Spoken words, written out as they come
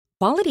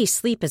Quality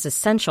sleep is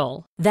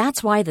essential.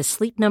 That's why the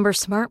Sleep Number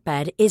Smart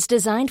Bed is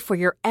designed for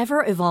your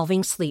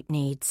ever-evolving sleep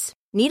needs.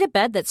 Need a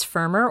bed that's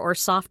firmer or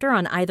softer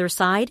on either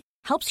side?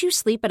 Helps you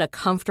sleep at a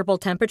comfortable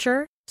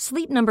temperature?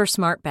 Sleep Number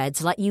Smart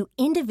Beds let you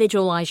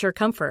individualize your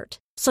comfort,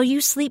 so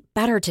you sleep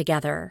better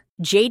together.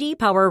 J.D.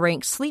 Power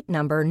ranks Sleep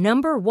Number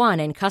number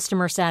 1 in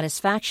customer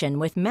satisfaction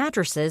with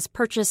mattresses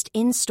purchased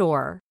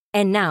in-store.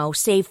 And now,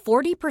 save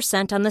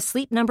 40% on the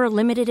Sleep Number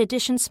Limited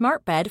Edition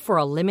Smart Bed for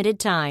a limited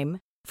time.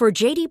 For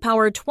J.D.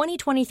 Power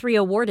 2023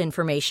 award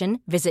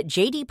information, visit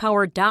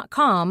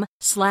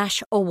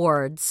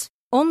jdpower.com/awards.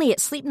 Only at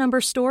Sleep Number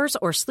stores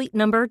or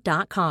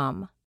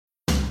sleepnumber.com.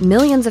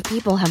 Millions of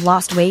people have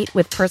lost weight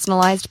with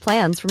personalized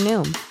plans from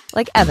Noom.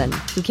 Like Evan,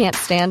 who can't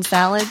stand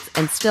salads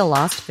and still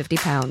lost 50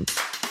 pounds.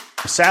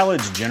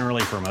 Salads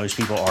generally for most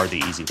people are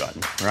the easy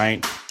button,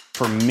 right?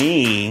 For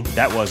me,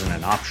 that wasn't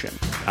an option.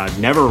 I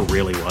never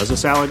really was a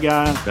salad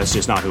guy. That's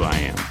just not who I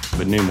am.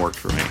 But Noom worked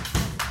for me.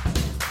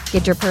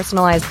 Get your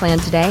personalized plan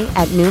today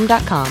at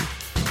Noom.com.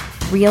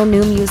 Real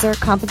Noom user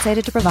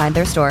compensated to provide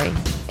their story.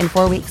 In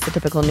 4 weeks, the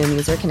typical Noom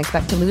user can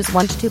expect to lose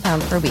 1 to 2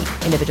 pounds per week.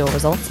 Individual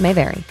results may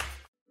vary.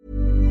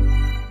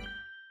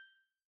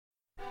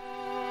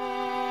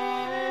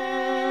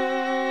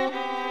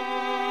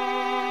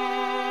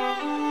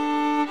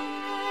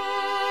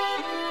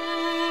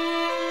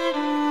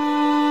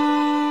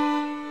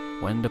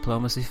 When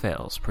Diplomacy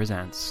Fails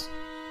presents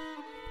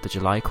the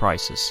July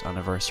Crisis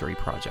Anniversary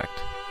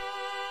Project,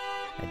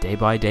 a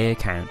day-by-day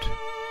account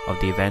of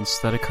the events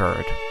that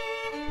occurred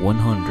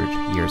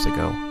 100 years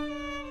ago.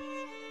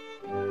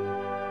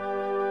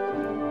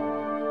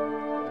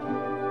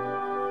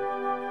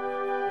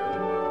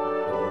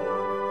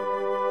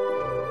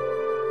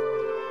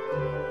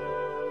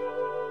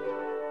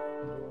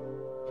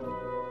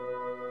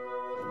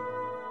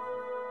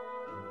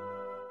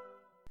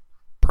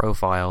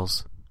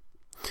 Profiles.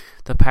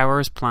 The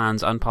powers,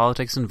 plans and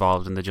politics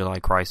involved in the July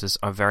crisis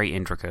are very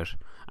intricate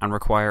and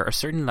require a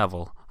certain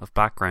level of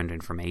background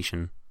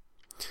information.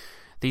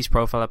 These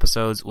profile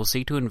episodes will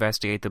seek to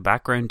investigate the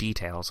background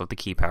details of the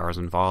key powers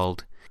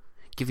involved,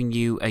 giving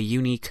you a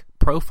unique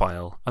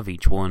profile of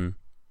each one.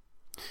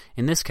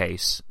 In this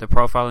case, the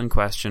profile in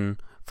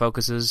question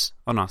focuses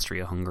on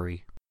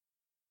Austria-Hungary.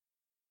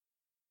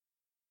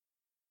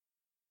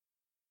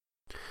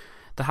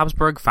 The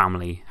Habsburg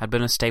family had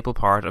been a staple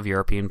part of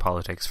European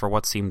politics for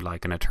what seemed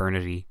like an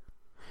eternity.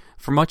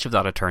 For much of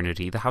that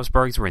eternity, the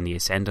Habsburgs were in the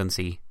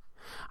ascendancy.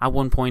 At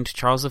one point,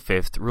 Charles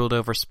V ruled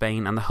over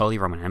Spain and the Holy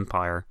Roman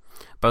Empire,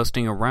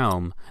 boasting a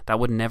realm that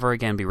would never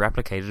again be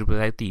replicated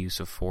without the use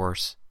of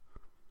force.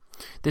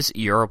 This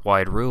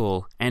Europe-wide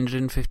rule ended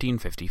in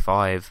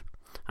 1555,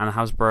 and the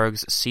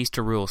Habsburgs ceased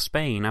to rule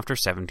Spain after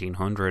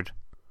 1700.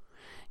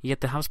 Yet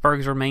the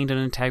Habsburgs remained an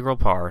integral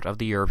part of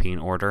the European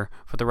order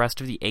for the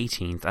rest of the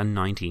 18th and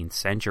 19th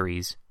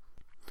centuries.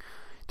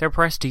 Their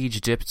prestige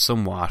dipped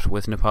somewhat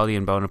with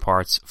Napoleon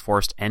Bonaparte's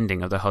forced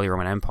ending of the Holy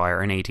Roman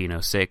Empire in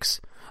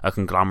 1806, a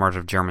conglomerate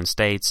of German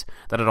states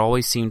that had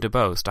always seemed to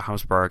boast a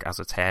Habsburg as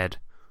its head.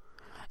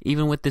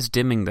 Even with this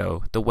dimming,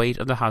 though, the weight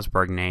of the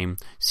Habsburg name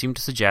seemed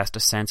to suggest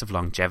a sense of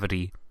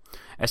longevity,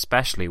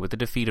 especially with the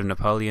defeat of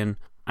Napoleon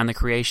and the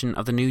creation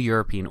of the new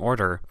European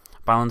order,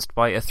 balanced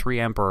by a three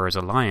emperors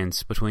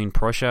alliance between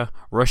Prussia,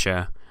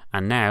 Russia,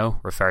 and now,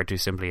 referred to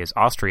simply as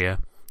Austria,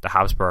 the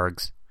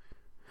Habsburgs.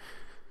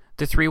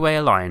 The three-way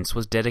alliance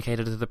was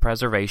dedicated to the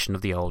preservation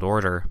of the old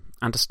order,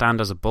 and to stand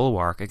as a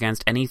bulwark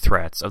against any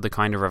threats of the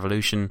kind of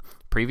revolution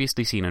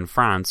previously seen in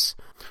France.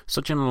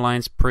 Such an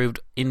alliance proved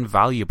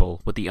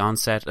invaluable with the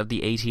onset of the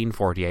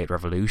 1848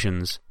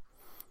 revolutions,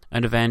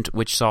 an event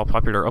which saw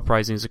popular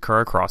uprisings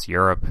occur across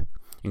Europe,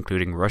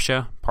 including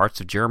Russia,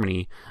 parts of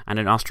Germany, and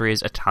in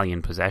Austria's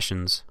Italian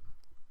possessions.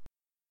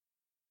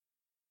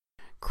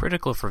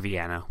 Critical for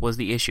Vienna was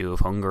the issue of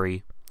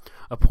Hungary,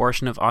 a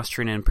portion of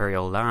Austrian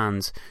imperial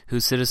lands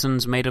whose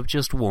citizens made up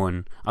just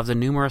one of the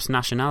numerous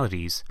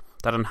nationalities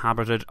that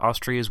inhabited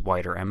Austria's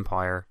wider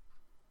empire.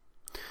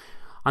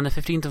 On the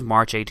 15th of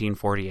March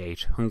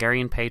 1848,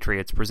 Hungarian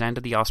patriots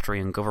presented the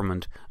Austrian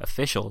government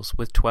officials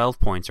with 12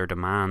 points or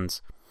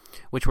demands,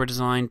 which were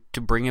designed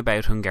to bring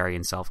about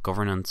Hungarian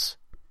self-governance.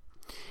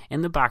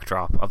 In the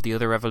backdrop of the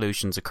other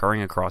revolutions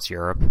occurring across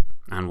Europe,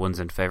 and ones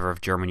in favour of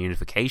German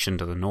unification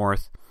to the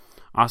north,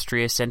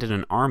 Austria sent in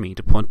an army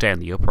to put down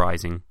the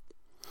uprising,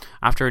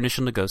 after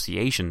initial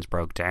negotiations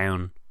broke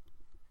down.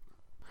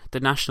 The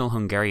National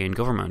Hungarian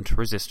government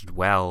resisted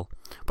well,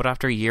 but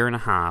after a year and a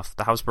half,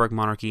 the Habsburg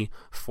monarchy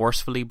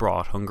forcefully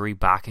brought Hungary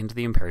back into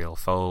the imperial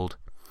fold,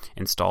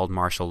 installed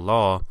martial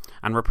law,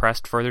 and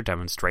repressed further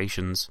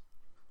demonstrations.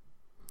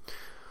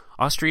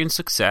 Austrian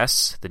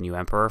success, the new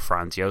emperor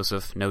Franz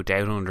Joseph no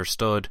doubt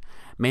understood,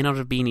 may not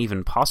have been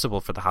even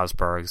possible for the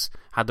Habsburgs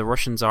had the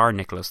Russian Tsar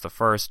Nicholas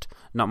I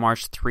not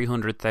marched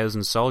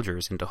 300,000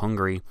 soldiers into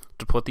Hungary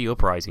to put the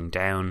uprising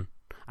down,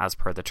 as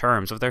per the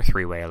terms of their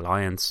three-way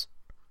alliance.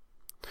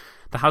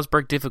 The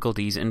Habsburg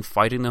difficulties in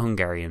fighting the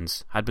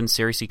Hungarians had been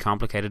seriously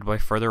complicated by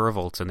further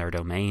revolts in their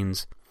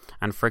domains,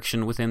 and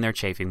friction within their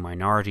chafing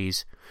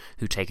minorities,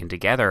 who taken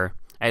together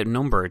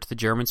outnumbered the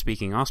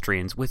German-speaking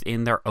Austrians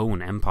within their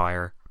own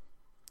empire.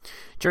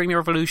 During the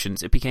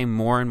revolutions, it became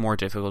more and more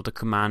difficult to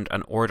command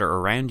and order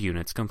around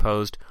units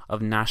composed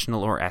of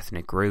national or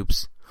ethnic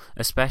groups,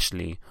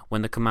 especially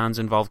when the commands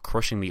involved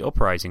crushing the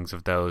uprisings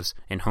of those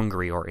in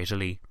Hungary or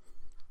Italy.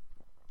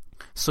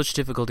 Such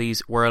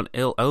difficulties were an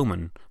ill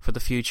omen for the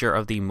future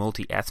of the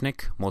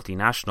multi-ethnic,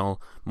 multinational,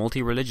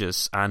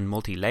 multi-religious and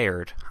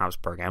multi-layered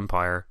Habsburg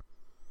Empire.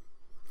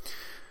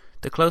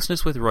 The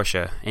closeness with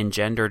Russia,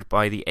 engendered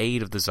by the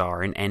aid of the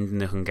Tsar in ending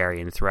the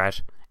Hungarian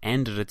threat,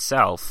 ended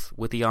itself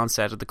with the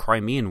onset of the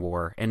Crimean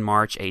War in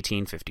March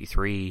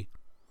 1853.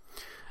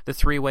 The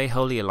three-way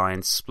Holy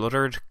Alliance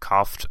spluttered,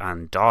 coughed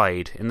and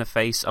died in the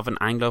face of an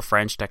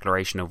Anglo-French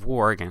declaration of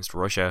war against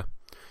Russia,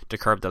 to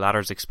curb the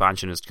latter's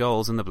expansionist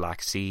goals in the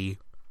Black Sea.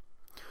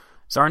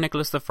 Tsar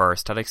Nicholas I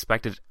had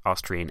expected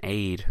Austrian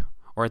aid,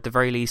 or at the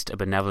very least a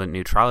benevolent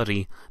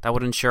neutrality that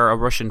would ensure a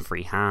Russian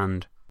free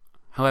hand.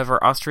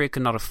 However, Austria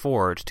could not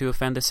afford to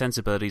offend the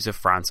sensibilities of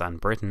France and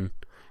Britain,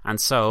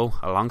 and so,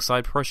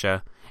 alongside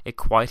Prussia, it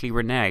quietly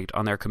reneged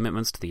on their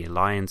commitments to the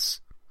alliance.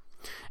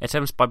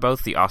 Attempts by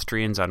both the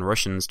Austrians and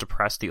Russians to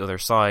press the other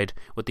side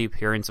with the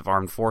appearance of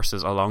armed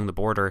forces along the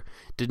border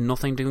did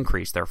nothing to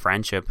increase their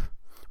friendship,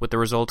 with the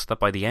result that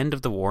by the end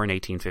of the war in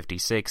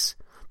 1856,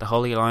 the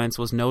Holy Alliance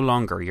was no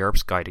longer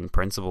Europe's guiding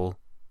principle.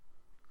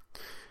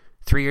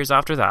 3 years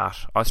after that,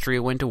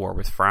 Austria went to war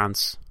with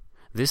France,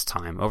 this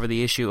time over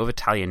the issue of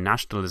Italian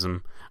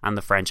nationalism and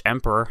the French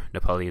Emperor,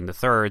 Napoleon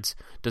III's,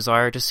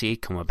 desire to see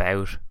it come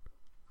about.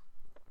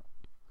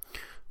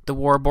 The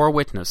war bore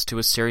witness to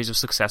a series of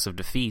successive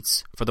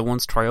defeats for the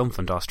once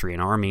triumphant Austrian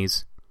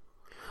armies.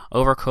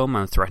 Overcome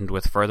and threatened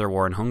with further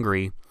war in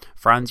Hungary,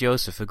 Franz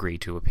Joseph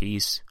agreed to a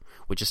peace,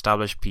 which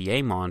established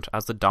Piedmont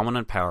as the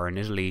dominant power in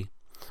Italy,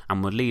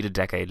 and would lead a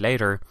decade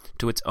later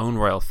to its own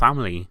royal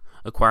family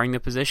acquiring the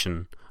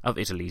position of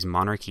Italy's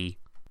monarchy.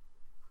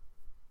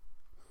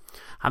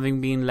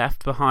 Having been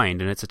left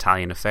behind in its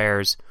Italian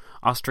affairs,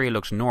 Austria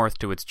looked north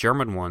to its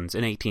German ones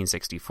in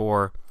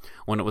 1864,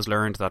 when it was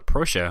learned that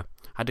Prussia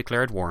had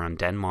declared war on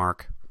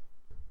Denmark.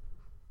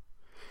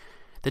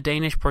 The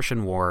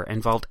Danish-Prussian War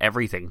involved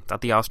everything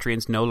that the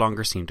Austrians no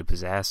longer seemed to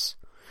possess: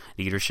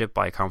 leadership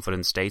by a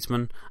confident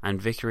statesman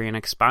and victory and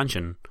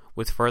expansion,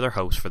 with further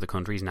hopes for the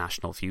country's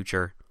national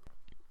future.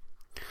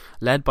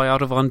 Led by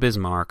Otto von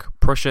Bismarck,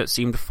 Prussia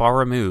seemed far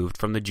removed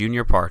from the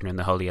junior partner in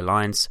the Holy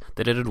Alliance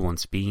that it had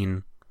once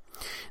been.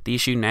 The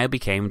issue now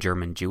became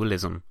German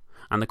dualism,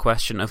 and the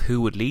question of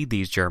who would lead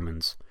these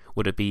Germans.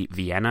 Would it be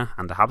Vienna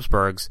and the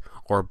Habsburgs,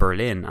 or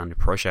Berlin and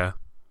Prussia?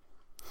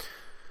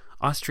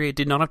 Austria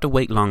did not have to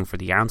wait long for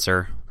the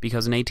answer,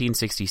 because in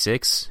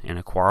 1866, in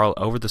a quarrel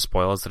over the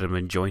spoils that had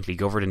been jointly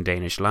governed in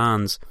Danish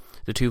lands,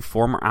 the two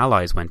former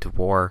allies went to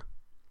war.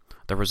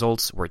 The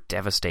results were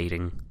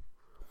devastating.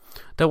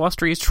 Though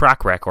Austria's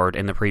track record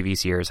in the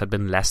previous years had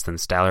been less than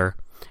stellar,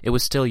 it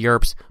was still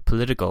Europe's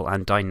political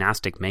and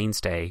dynastic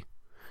mainstay.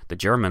 The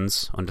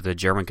Germans, under the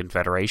German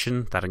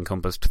Confederation that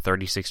encompassed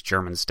 36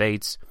 German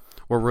states,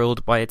 were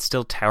ruled by its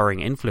still towering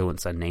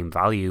influence and name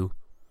value.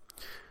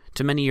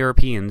 To many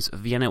Europeans,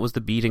 Vienna was the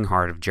beating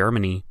heart of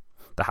Germany.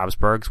 The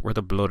Habsburgs were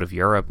the blood of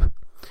Europe.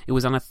 It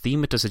was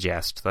anathema to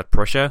suggest that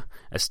Prussia,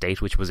 a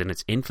state which was in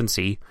its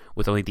infancy,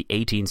 with only the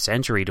 18th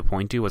century to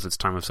point to as its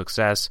time of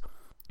success,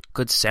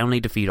 could soundly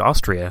defeat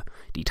Austria,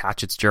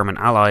 detach its German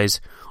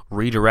allies,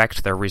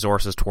 redirect their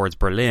resources towards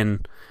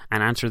Berlin,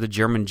 and answer the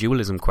German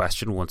dualism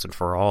question once and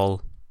for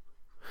all.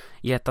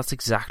 Yet that's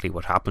exactly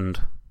what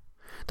happened.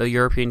 Though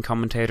European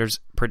commentators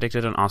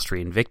predicted an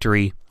Austrian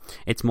victory,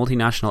 its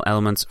multinational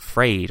elements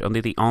frayed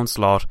under the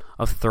onslaught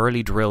of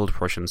thoroughly drilled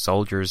Prussian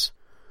soldiers.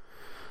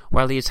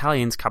 While the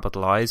Italians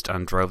capitalized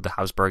and drove the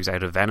Habsburgs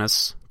out of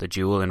Venice, the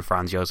jewel in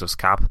Franz Josef's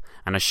cap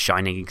and a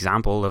shining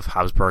example of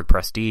Habsburg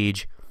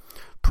prestige,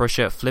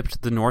 Prussia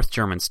flipped the North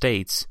German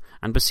states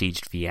and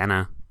besieged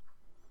Vienna.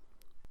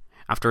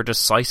 After a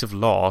decisive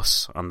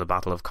loss on the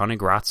Battle of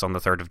Königgrätz on the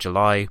 3rd of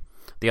July,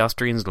 the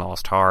Austrians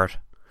lost heart,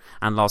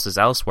 and losses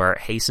elsewhere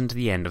hastened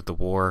the end of the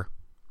war.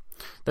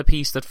 The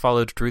peace that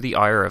followed drew the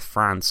ire of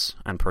France,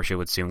 and Prussia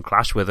would soon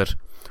clash with it,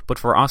 but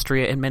for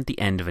Austria it meant the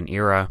end of an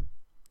era.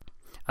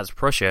 As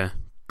Prussia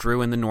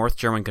drew in the North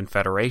German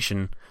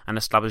Confederation and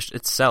established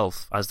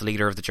itself as the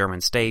leader of the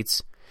German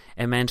states,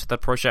 it meant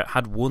that Prussia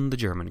had won the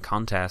German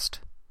contest.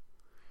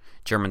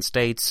 German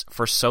states,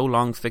 for so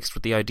long fixed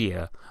with the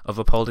idea of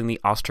upholding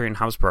the Austrian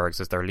Habsburgs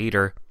as their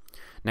leader,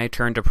 now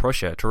turned to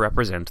Prussia to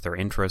represent their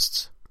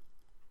interests.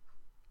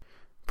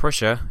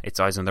 Prussia, its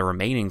eyes on the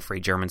remaining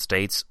free German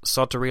states,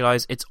 sought to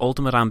realise its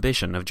ultimate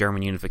ambition of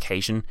German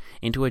unification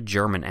into a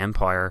German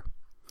empire,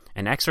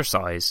 an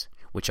exercise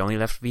which only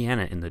left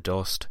Vienna in the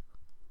dust.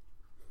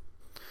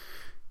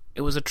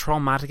 It was a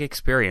traumatic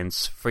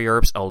experience for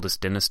Europe's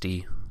oldest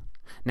dynasty.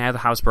 Now the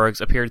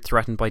Habsburgs appeared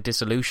threatened by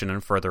dissolution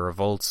and further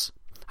revolts.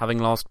 Having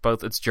lost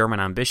both its German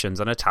ambitions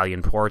and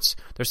Italian ports,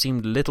 there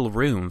seemed little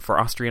room for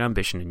Austrian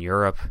ambition in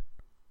Europe.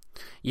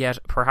 Yet,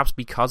 perhaps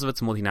because of its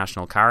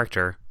multinational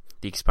character,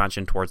 the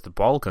expansion towards the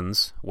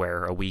Balkans,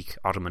 where a weak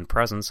Ottoman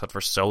presence had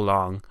for so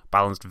long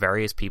balanced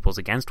various peoples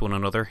against one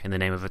another in the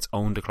name of its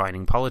own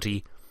declining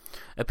polity,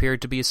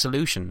 appeared to be a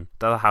solution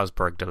to the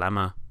Habsburg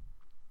dilemma.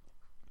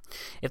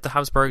 If the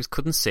Habsburgs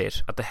couldn't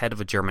sit at the head of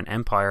a German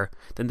empire,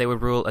 then they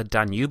would rule a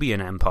Danubian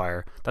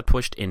empire that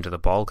pushed into the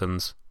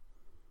Balkans.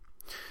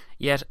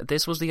 Yet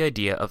this was the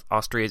idea of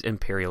Austria's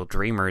imperial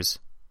dreamers.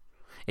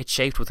 It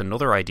shaped with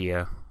another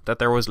idea, that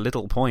there was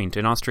little point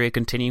in Austria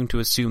continuing to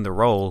assume the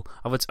role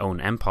of its own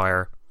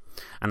empire,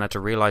 and that to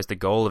realise the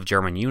goal of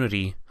German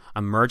unity,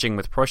 a merging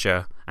with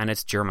Prussia and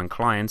its German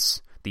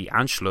clients, the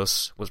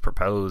Anschluss, was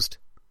proposed.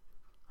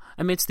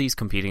 Amidst these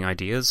competing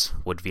ideas,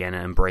 would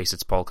Vienna embrace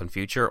its Balkan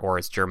future or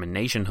its German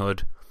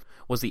nationhood,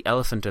 was the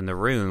elephant in the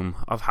room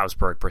of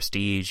Habsburg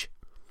prestige.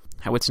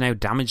 How its now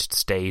damaged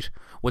state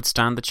would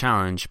stand the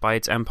challenge by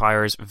its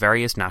empire's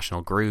various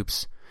national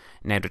groups,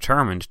 now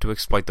determined to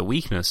exploit the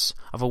weakness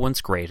of a once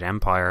great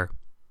empire.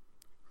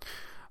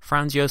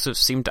 Franz Josef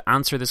seemed to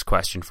answer this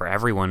question for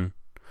everyone,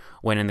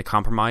 when in the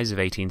Compromise of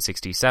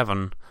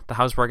 1867, the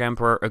Habsburg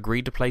Emperor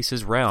agreed to place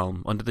his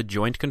realm under the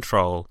joint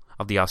control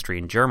of the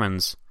Austrian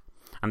Germans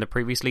and the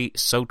previously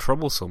so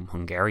troublesome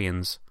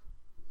Hungarians.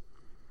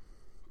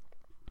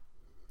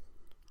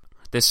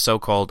 This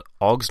so-called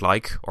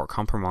Augsgleich, or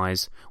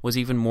compromise, was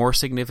even more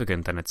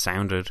significant than it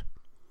sounded.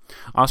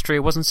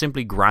 Austria wasn't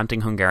simply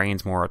granting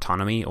Hungarians more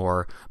autonomy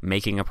or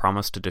making a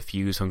promise to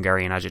diffuse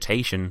Hungarian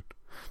agitation.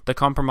 The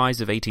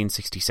Compromise of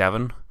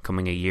 1867,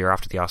 coming a year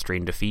after the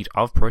Austrian defeat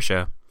of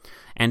Prussia,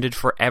 ended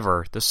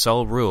forever the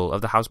sole rule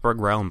of the Habsburg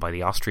realm by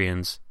the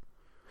Austrians.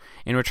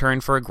 In return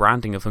for a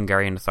granting of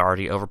Hungarian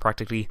authority over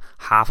practically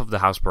half of the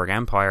Habsburg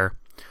Empire,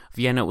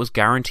 Vienna was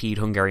guaranteed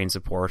Hungarian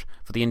support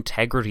for the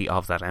integrity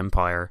of that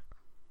empire.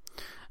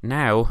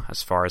 Now,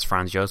 as far as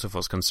Franz Josef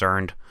was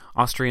concerned,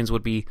 Austrians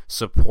would be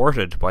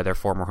supported by their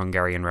former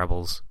Hungarian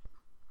rebels.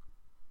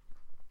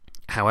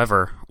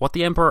 However, what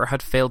the emperor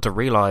had failed to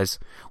realise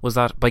was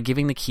that by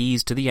giving the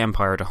keys to the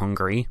empire to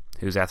Hungary,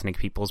 whose ethnic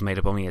peoples made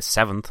up only a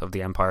seventh of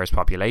the empire's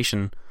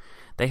population,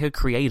 they had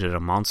created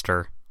a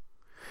monster.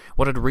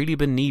 What had really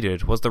been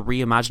needed was the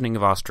reimagining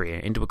of Austria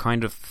into a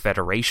kind of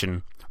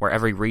federation, where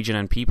every region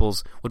and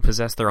peoples would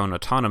possess their own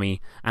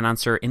autonomy and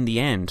answer in the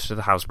end to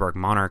the Habsburg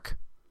monarch.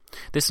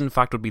 This in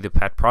fact would be the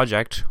pet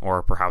project,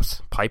 or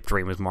perhaps pipe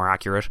dream is more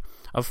accurate,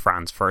 of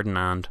Franz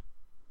Ferdinand.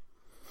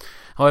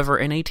 However,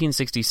 in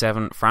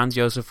 1867, Franz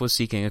Josef was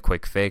seeking a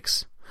quick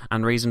fix,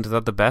 and reasoned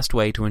that the best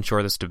way to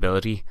ensure the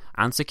stability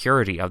and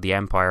security of the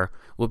empire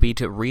would be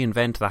to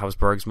reinvent the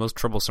Habsburgs' most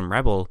troublesome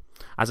rebel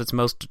as its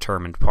most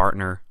determined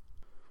partner.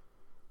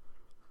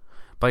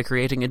 By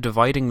creating a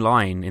dividing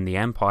line in the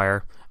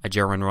empire, a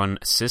German-run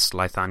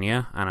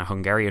Cisleithania and a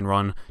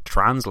Hungarian-run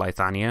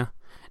Transleithania,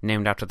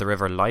 named after the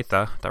river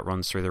Leitha that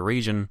runs through the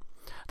region,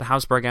 the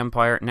Habsburg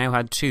Empire now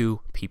had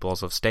two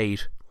peoples of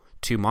state,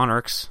 two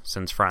monarchs,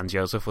 since Franz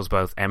Josef was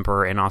both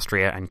emperor in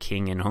Austria and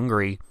king in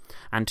Hungary,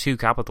 and two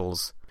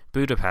capitals,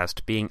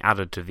 Budapest being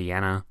added to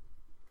Vienna.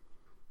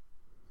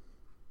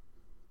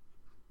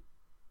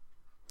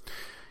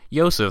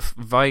 Josef,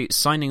 by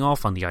signing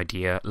off on the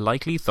idea,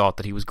 likely thought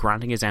that he was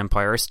granting his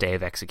empire a stay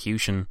of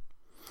execution.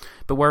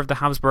 But where the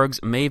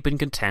Habsburgs may have been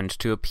content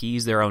to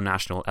appease their own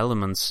national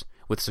elements,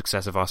 with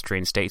successive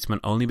Austrian statesmen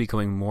only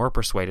becoming more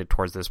persuaded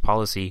towards this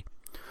policy,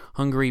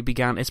 Hungary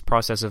began its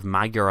process of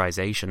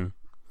Magyarization,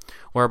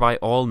 whereby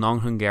all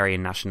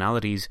non-Hungarian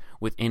nationalities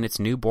within its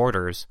new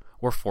borders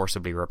were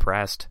forcibly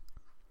repressed.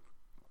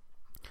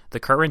 The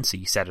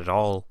currency said it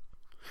all.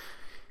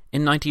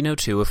 In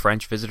 1902, a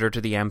French visitor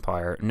to the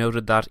empire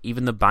noted that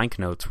even the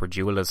banknotes were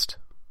dualist.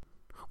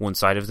 One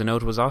side of the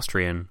note was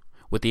Austrian,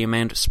 with the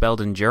amount spelled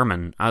in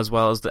German, as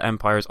well as the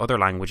empire's other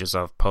languages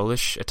of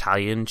Polish,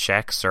 Italian,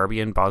 Czech,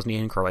 Serbian,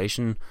 Bosnian,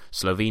 Croatian,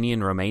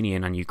 Slovenian,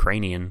 Romanian and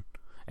Ukrainian,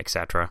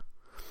 etc.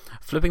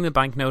 Flipping the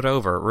banknote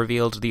over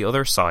revealed the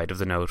other side of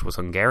the note was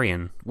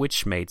Hungarian,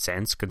 which made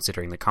sense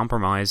considering the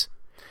compromise.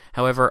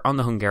 However, on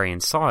the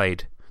Hungarian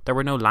side, there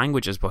were no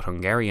languages but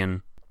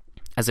Hungarian,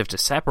 as if to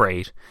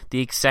separate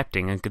the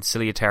accepting and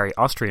conciliatory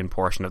Austrian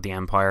portion of the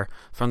empire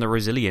from the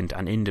resilient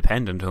and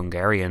independent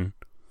Hungarian.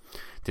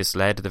 This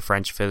led the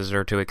French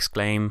visitor to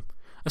exclaim,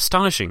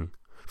 "Astonishing!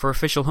 For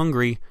official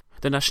Hungary,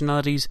 the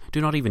nationalities do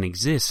not even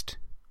exist."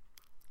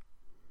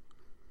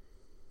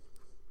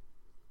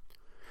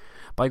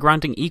 By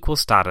granting equal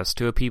status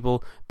to a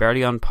people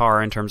barely on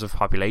par in terms of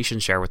population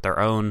share with their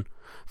own,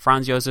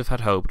 Franz Josef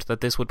had hoped that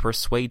this would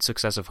persuade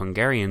successive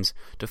Hungarians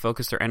to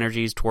focus their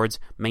energies towards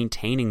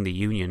maintaining the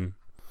union.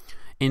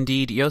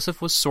 Indeed,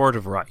 Josef was sort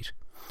of right.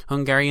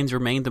 Hungarians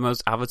remained the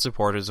most avid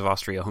supporters of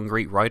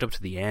Austria-Hungary right up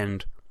to the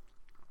end.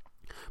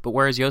 But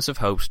whereas Josef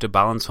hoped to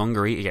balance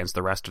Hungary against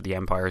the rest of the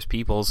empire's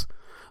peoples,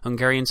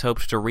 Hungarians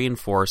hoped to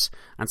reinforce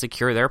and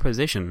secure their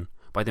position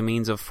by the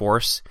means of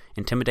force,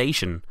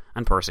 intimidation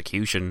and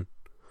persecution.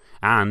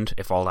 And,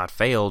 if all that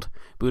failed,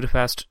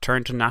 Budapest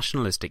turned to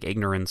nationalistic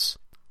ignorance.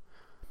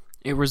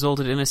 It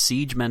resulted in a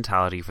siege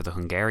mentality for the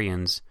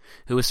Hungarians,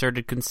 who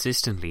asserted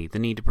consistently the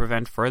need to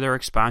prevent further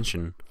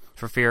expansion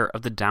for fear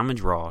of the damage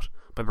wrought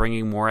by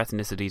bringing more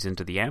ethnicities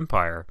into the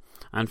empire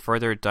and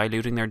further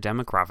diluting their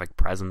demographic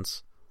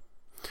presence.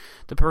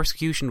 The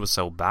persecution was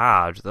so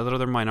bad that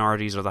other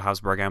minorities of the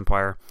Habsburg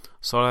Empire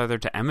sought either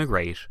to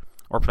emigrate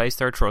or place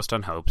their trust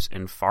and hopes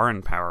in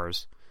foreign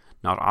powers,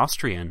 not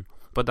Austrian,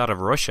 but that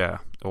of Russia,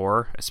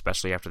 or,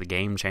 especially after the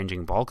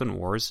game-changing Balkan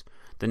Wars,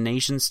 the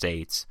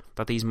nation-states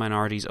that these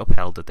minorities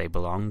upheld that they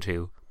belonged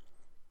to.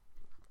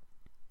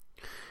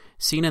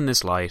 Seen in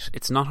this light,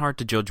 it's not hard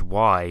to judge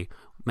why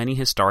many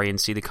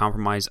historians see the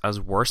compromise as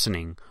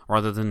worsening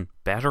rather than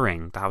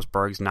bettering the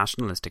Habsburgs'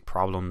 nationalistic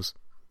problems.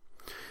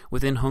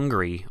 Within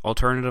Hungary,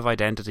 alternative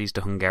identities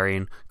to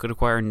Hungarian could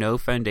acquire no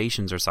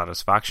foundations or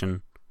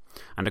satisfaction,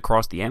 and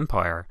across the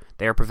empire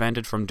they are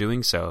prevented from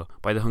doing so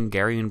by the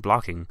Hungarian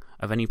blocking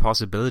of any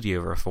possibility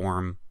of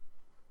reform.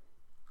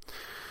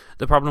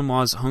 The problem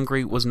was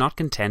Hungary was not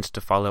content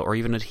to follow or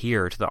even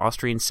adhere to the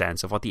Austrian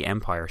sense of what the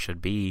empire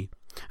should be,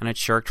 and it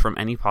shirked from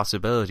any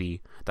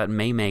possibility that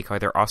may make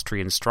either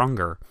Austrians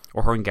stronger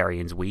or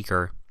Hungarians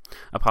weaker,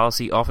 a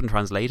policy often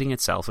translating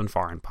itself in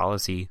foreign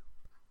policy.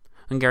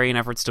 Hungarian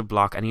efforts to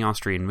block any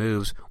Austrian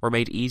moves were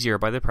made easier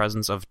by the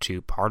presence of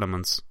two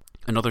parliaments,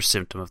 another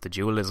symptom of the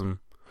dualism,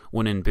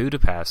 one in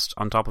Budapest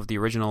on top of the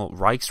original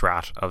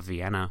Reichsrat of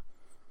Vienna.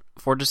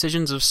 For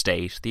decisions of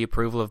state, the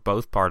approval of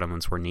both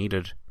parliaments were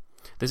needed.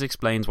 This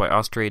explains why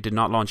Austria did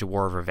not launch a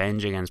war of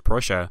revenge against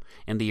Prussia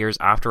in the years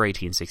after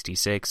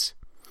 1866,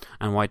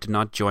 and why it did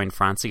not join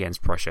France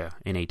against Prussia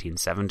in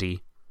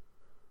 1870.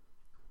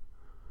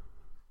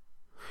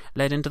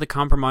 Led into the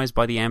compromise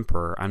by the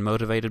emperor and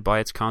motivated by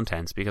its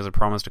contents because it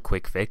promised a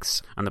quick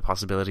fix and the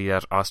possibility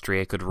that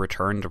Austria could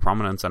return to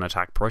prominence and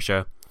attack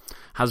Prussia,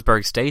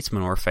 Habsburg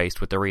statesmen were faced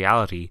with the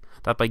reality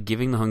that by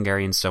giving the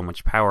Hungarians so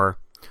much power,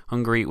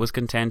 Hungary was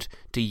content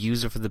to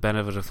use it for the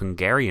benefit of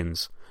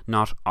Hungarians,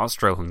 not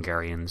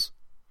Austro-Hungarians.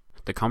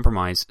 The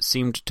compromise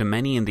seemed to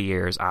many in the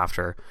years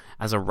after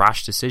as a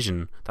rash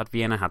decision that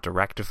Vienna had to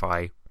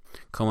rectify,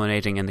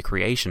 culminating in the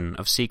creation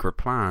of secret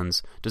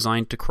plans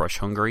designed to crush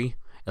Hungary,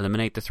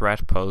 eliminate the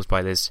threat posed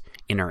by this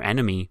inner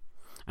enemy,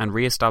 and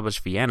re-establish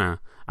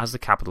Vienna as the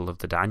capital of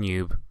the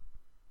Danube.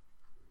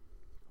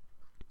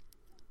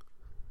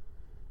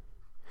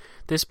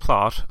 This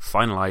plot,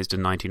 finalised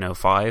in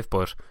 1905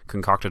 but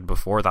concocted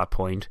before that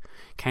point,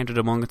 counted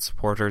among its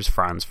supporters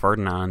Franz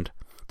Ferdinand,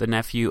 the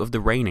nephew of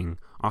the reigning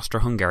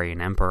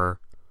Austro-Hungarian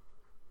emperor.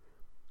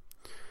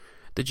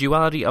 The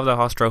duality of the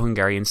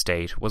Austro-Hungarian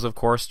state was of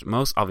course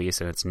most obvious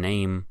in its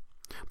name,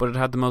 but it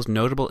had the most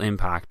notable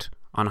impact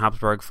on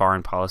Habsburg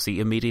foreign policy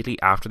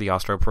immediately after the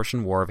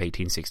Austro-Prussian War of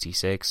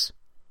 1866.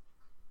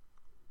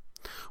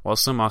 While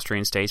some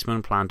Austrian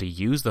statesmen planned to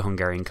use the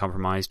Hungarian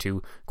Compromise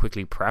to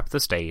quickly prep the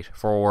state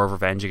for a war of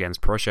revenge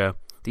against Prussia,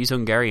 these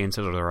Hungarians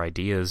had other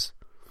ideas.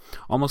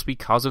 Almost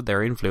because of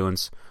their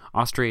influence,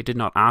 Austria did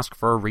not ask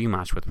for a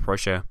rematch with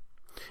Prussia.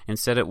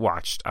 Instead it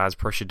watched as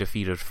Prussia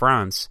defeated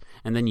France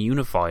and then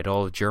unified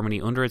all of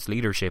Germany under its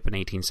leadership in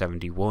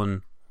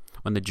 1871,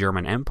 when the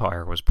German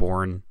Empire was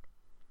born.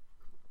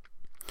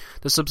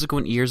 The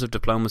subsequent years of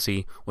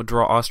diplomacy would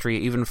draw Austria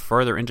even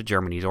further into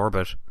Germany's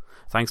orbit,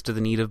 thanks to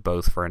the need of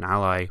both for an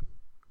ally.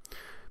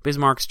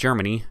 Bismarck's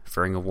Germany,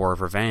 fearing a war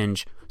of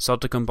revenge,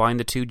 sought to combine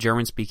the two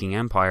German-speaking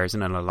empires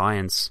in an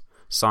alliance,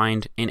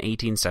 signed in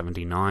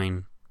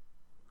 1879.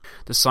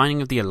 The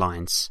signing of the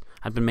alliance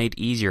had been made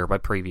easier by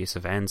previous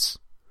events.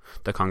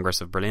 The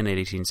Congress of Berlin in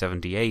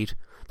 1878,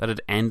 that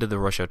had ended the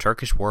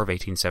Russo-Turkish War of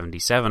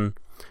 1877,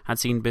 had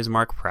seen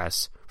Bismarck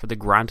press for the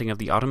granting of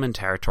the Ottoman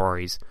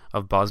territories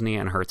of Bosnia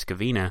and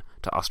Herzegovina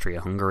to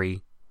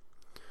Austria-Hungary.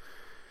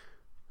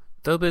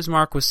 Though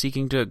Bismarck was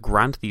seeking to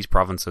grant these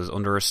provinces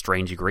under a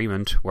strange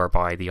agreement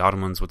whereby the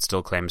Ottomans would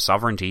still claim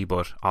sovereignty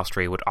but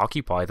Austria would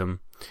occupy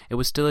them, it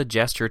was still a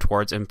gesture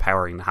towards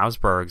empowering the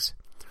Habsburgs,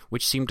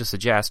 which seemed to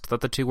suggest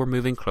that the two were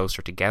moving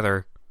closer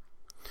together.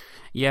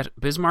 Yet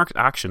Bismarck's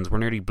actions were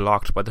nearly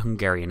blocked by the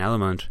Hungarian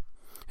element,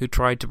 who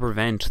tried to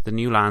prevent the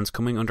new lands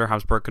coming under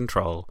Habsburg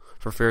control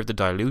for fear of the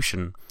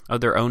dilution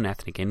of their own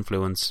ethnic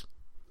influence.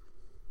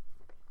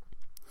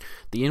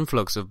 The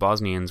influx of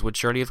Bosnians would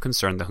surely have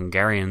concerned the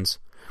Hungarians,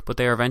 but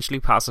they are eventually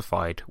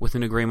pacified with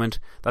an agreement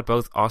that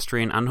both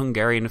Austrian and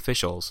Hungarian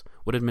officials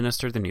would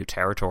administer the new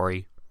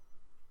territory.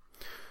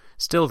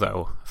 Still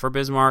though, for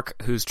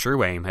Bismarck, whose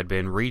true aim had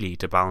been really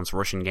to balance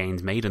Russian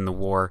gains made in the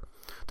war,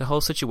 the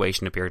whole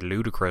situation appeared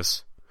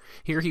ludicrous.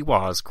 Here he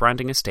was,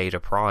 granting a state a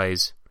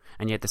prize,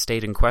 and yet the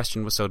state in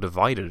question was so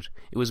divided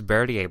it was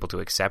barely able to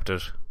accept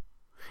it.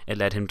 It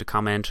led him to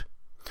comment,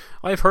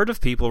 "I have heard of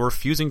people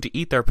refusing to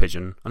eat their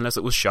pigeon unless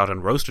it was shot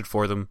and roasted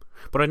for them,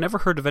 but I never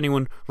heard of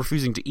anyone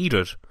refusing to eat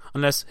it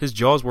unless his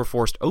jaws were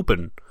forced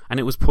open and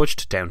it was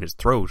pushed down his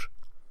throat."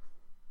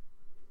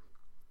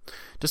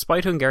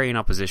 Despite Hungarian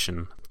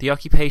opposition, the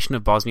occupation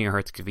of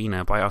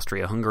Bosnia-Herzegovina by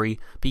Austria-Hungary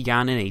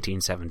began in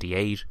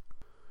 1878.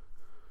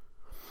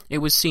 It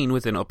was seen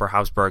within Upper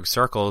Habsburg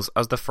circles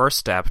as the first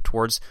step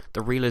towards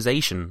the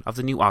realization of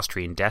the new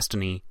Austrian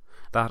destiny,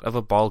 that of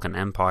a Balkan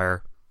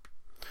Empire.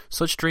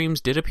 Such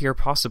dreams did appear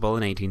possible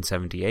in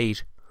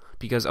 1878,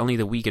 because only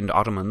the weakened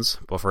Ottomans,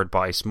 buffered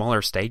by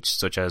smaller states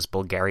such as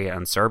Bulgaria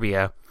and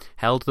Serbia,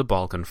 held the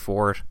Balkan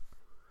fort.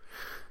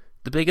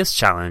 The biggest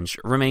challenge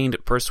remained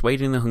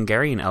persuading the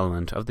Hungarian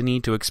element of the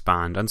need to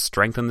expand and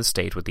strengthen the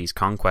state with these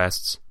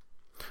conquests.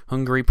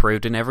 Hungary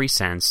proved in every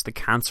sense the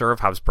cancer of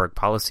Habsburg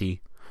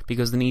policy,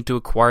 because the need to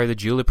acquire the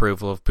dual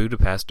approval of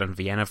Budapest and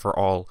Vienna for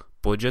all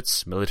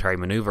budgets, military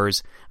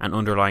manoeuvres, and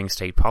underlying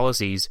state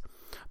policies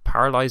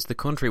paralysed the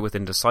country with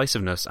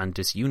indecisiveness and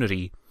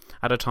disunity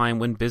at a time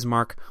when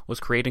Bismarck was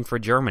creating for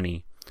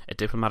Germany a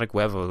diplomatic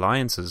web of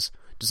alliances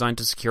designed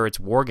to secure its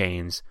war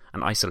gains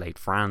and isolate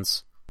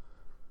France.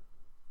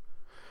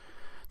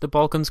 The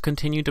Balkans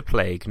continued to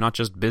plague not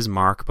just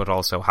Bismarck but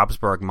also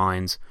Habsburg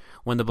minds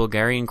when the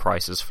Bulgarian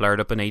crisis flared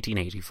up in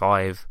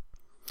 1885.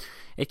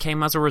 It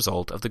came as a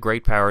result of the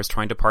great powers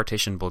trying to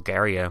partition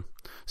Bulgaria,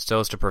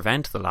 so as to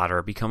prevent the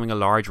latter becoming a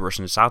large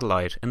Russian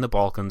satellite in the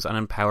Balkans and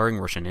empowering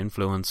Russian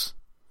influence.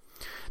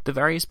 The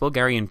various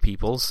Bulgarian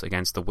peoples,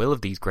 against the will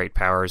of these great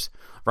powers,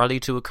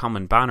 rallied to a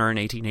common banner in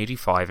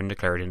 1885 and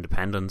declared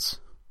independence.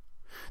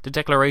 The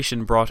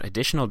declaration brought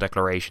additional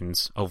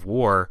declarations of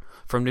war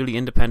from newly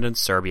independent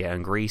Serbia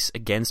and Greece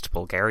against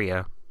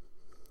Bulgaria.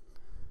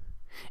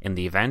 In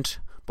the event,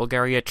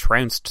 Bulgaria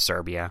trounced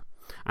Serbia,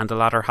 and the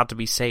latter had to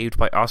be saved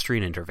by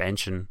Austrian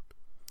intervention.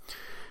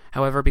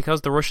 However,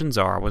 because the Russian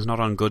Tsar was not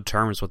on good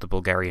terms with the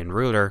Bulgarian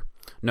ruler,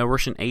 no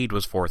Russian aid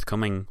was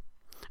forthcoming,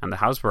 and the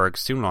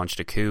Habsburgs soon launched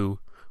a coup,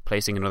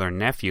 placing another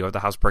nephew of the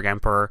Habsburg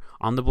Emperor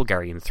on the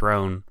Bulgarian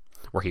throne,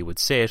 where he would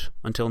sit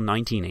until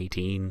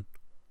 1918.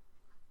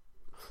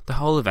 The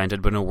whole event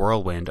had been a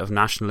whirlwind of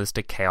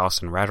nationalistic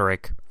chaos and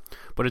rhetoric,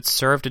 but it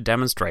served to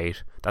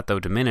demonstrate that though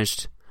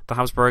diminished, the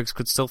Habsburgs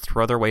could still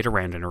throw their weight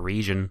around in a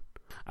region,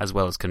 as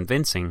well as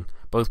convincing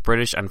both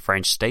British and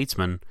French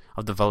statesmen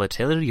of the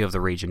volatility of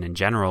the region in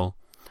general,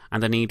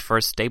 and the need for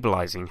a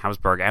stabilising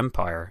Habsburg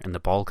Empire in the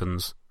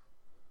Balkans.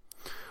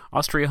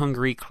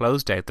 Austria-Hungary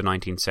closed out the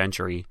 19th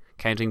century,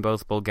 counting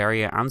both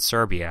Bulgaria and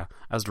Serbia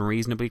as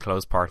reasonably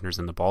close partners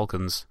in the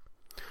Balkans.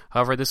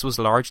 However, this was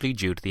largely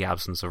due to the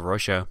absence of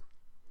Russia.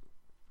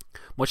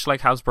 Much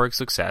like Habsburg's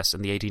success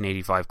in the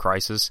 1885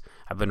 crisis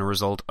had been a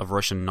result of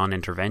Russian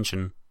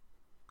non-intervention.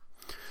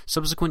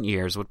 Subsequent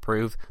years would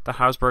prove that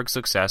Habsburg's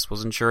success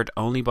was ensured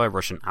only by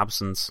Russian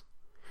absence.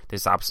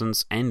 This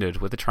absence ended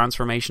with the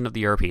transformation of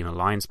the European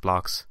alliance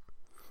blocs,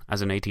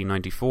 as in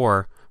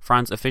 1894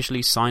 France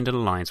officially signed an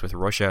alliance with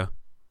Russia.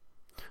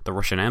 The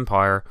Russian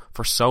Empire,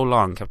 for so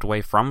long kept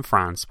away from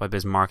France by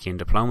Bismarckian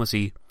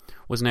diplomacy,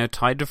 was now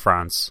tied to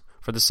France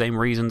for the same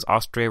reasons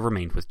Austria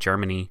remained with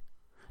Germany: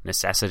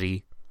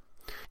 necessity.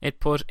 It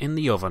put in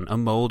the oven a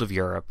mould of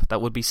Europe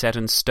that would be set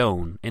in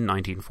stone in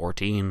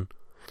 1914,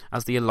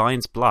 as the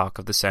alliance bloc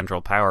of the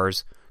Central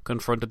Powers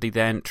confronted the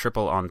then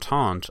Triple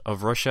Entente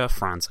of Russia,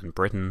 France and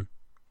Britain.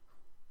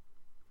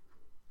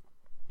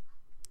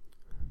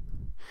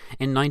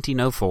 In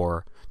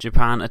 1904,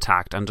 Japan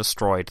attacked and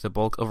destroyed the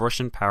bulk of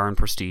Russian power and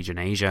prestige in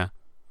Asia.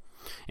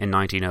 In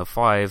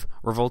 1905,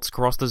 revolts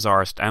across the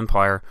Tsarist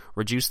Empire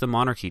reduced the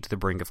monarchy to the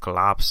brink of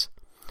collapse,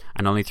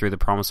 and only through the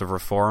promise of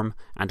reform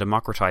and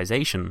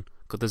democratization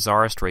could the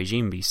Tsarist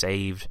regime be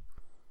saved.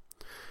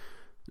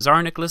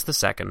 Tsar Nicholas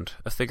II,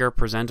 a figure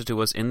presented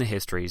to us in the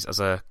histories as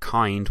a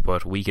kind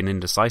but weak and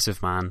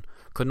indecisive man,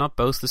 could not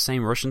boast the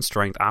same Russian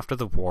strength after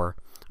the war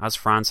as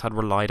France had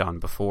relied on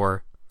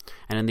before,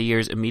 and in the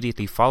years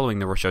immediately following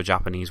the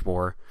Russo-Japanese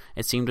War,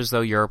 it seemed as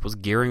though Europe was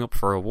gearing up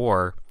for a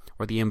war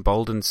where the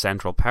emboldened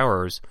Central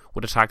Powers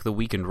would attack the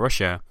weakened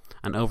Russia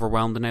and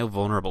overwhelm the now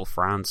vulnerable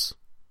France.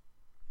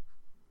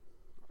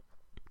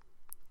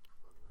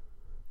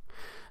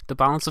 The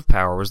balance of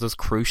power was thus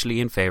crucially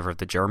in favour of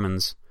the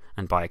Germans,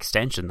 and by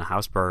extension the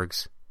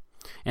Habsburgs.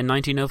 In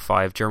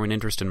 1905, German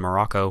interest in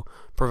Morocco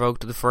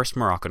provoked the First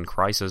Moroccan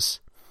Crisis,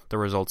 the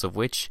results of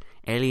which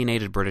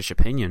alienated British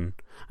opinion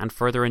and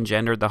further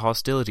engendered the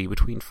hostility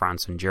between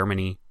France and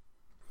Germany.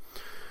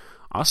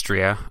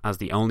 Austria, as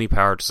the only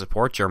power to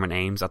support German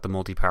aims at the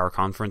Multi-Power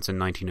Conference in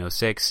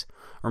 1906,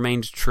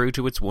 remained true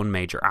to its one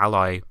major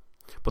ally,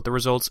 but the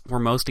results were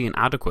mostly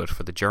inadequate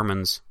for the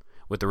Germans,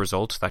 with the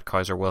result that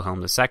Kaiser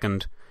Wilhelm II,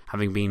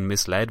 having been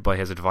misled by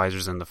his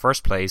advisors in the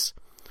first place,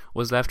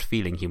 was left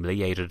feeling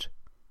humiliated.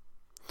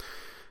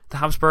 The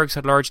Habsburgs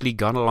had largely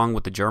gone along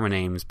with the German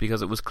aims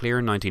because it was clear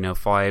in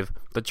 1905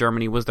 that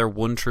Germany was their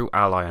one true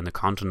ally on the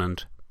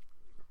continent.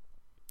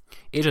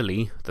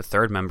 Italy, the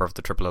third member of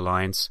the Triple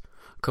Alliance,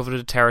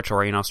 coveted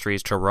territory in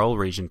Austria's Tyrol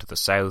region to the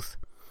south,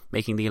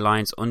 making the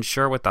alliance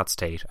unsure with that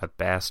state at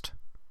best.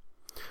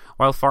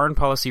 While foreign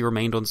policy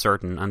remained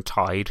uncertain and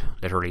tied,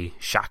 literally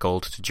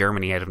shackled, to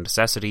Germany out of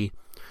necessity,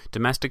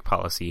 domestic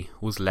policy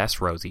was less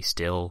rosy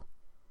still.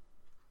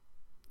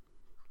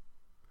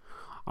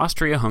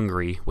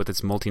 Austria-Hungary, with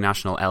its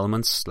multinational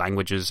elements,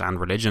 languages and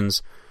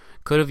religions,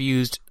 could have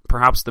used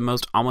perhaps the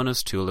most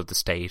ominous tool of the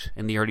state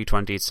in the early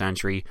 20th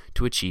century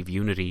to achieve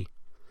unity: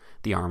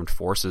 the armed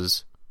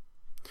forces.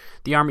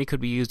 The army could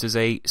be used as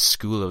a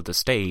school of the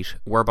state,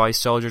 whereby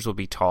soldiers would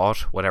be taught,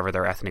 whatever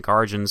their ethnic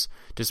origins,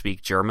 to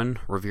speak German,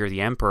 revere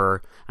the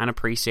emperor, and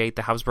appreciate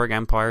the Habsburg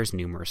Empire's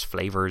numerous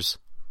flavours.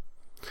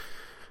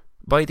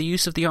 By the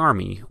use of the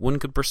army, one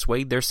could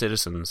persuade their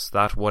citizens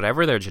that,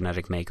 whatever their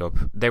genetic makeup,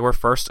 they were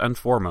first and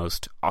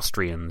foremost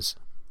Austrians.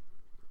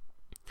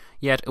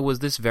 Yet it was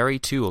this very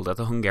tool that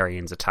the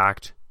Hungarians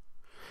attacked.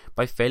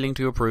 By failing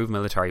to approve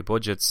military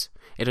budgets,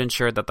 it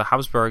ensured that the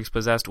Habsburgs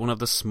possessed one of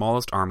the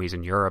smallest armies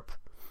in Europe,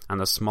 and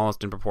the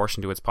smallest in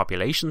proportion to its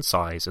population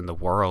size in the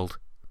world.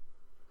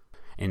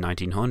 In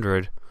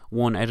 1900,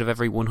 1 out of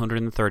every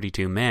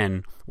 132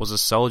 men was a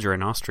soldier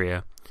in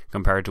Austria,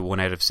 compared to 1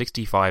 out of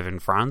 65 in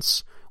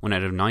France, 1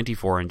 out of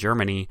 94 in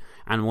Germany,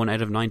 and 1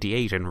 out of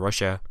 98 in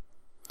Russia.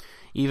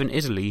 Even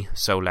Italy,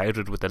 so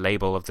lauded with the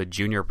label of the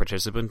junior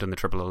participant in the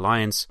Triple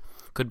Alliance,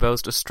 could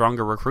boast a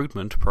stronger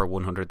recruitment per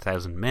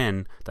 100,000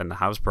 men than the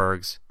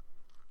Habsburgs.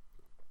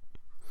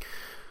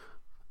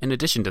 In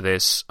addition to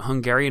this,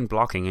 Hungarian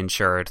blocking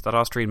ensured that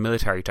Austrian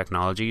military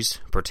technologies,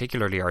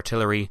 particularly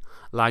artillery,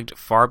 lagged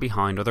far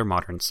behind other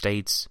modern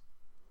states.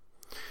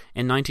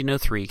 In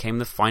 1903 came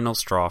the final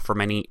straw for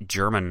many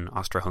German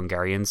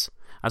Austro-Hungarians,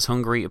 as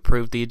Hungary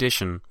approved the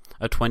addition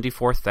of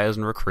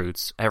 24,000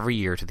 recruits every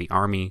year to the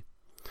army,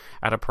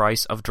 at a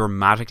price of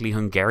dramatically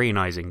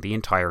Hungarianizing the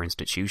entire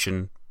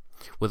institution,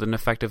 with an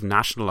effective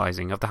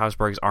nationalizing of the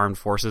Habsburgs' armed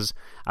forces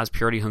as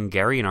purely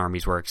Hungarian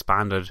armies were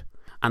expanded,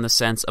 and the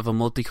sense of a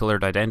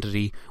multicoloured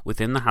identity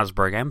within the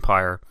Habsburg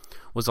Empire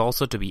was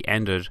also to be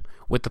ended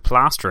with the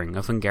plastering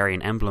of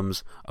Hungarian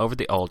emblems over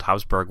the old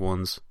Habsburg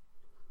ones.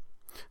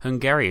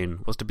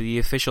 Hungarian was to be the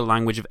official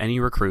language of any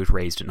recruit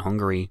raised in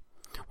Hungary,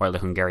 while the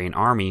Hungarian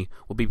army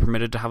would be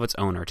permitted to have its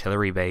own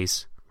artillery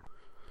base.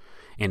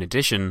 In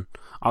addition,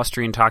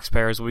 Austrian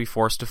taxpayers would be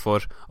forced to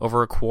foot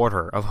over a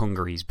quarter of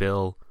Hungary's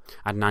bill,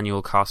 at an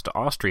annual cost to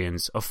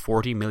Austrians of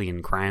 40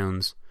 million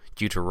crowns,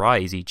 due to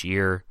rise each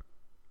year.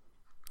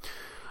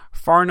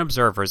 Foreign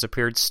observers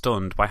appeared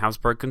stunned by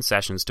Habsburg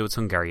concessions to its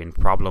Hungarian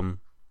problem.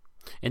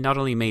 It not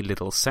only made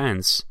little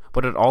sense,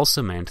 but it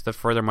also meant that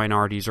further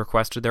minorities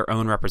requested their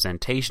own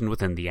representation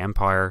within the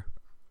empire.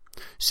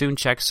 Soon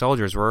Czech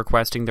soldiers were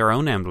requesting their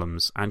own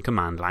emblems and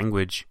command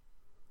language.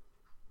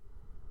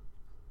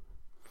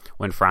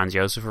 When Franz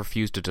Josef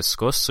refused to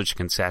discuss such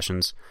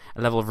concessions,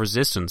 a level of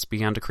resistance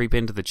began to creep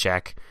into the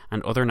Czech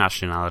and other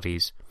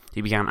nationalities.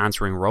 He began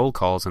answering roll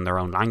calls in their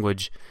own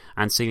language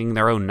and singing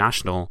their own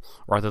national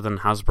rather than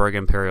Habsburg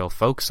imperial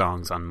folk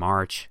songs on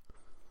march.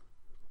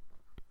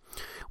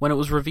 When it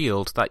was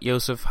revealed that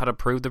Joseph had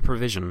approved the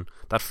provision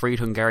that freed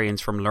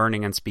Hungarians from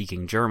learning and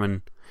speaking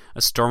German,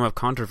 a storm of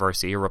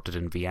controversy erupted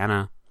in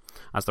Vienna,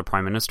 as the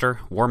Prime Minister,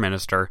 War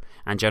Minister,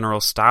 and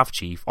General Staff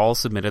Chief all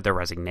submitted their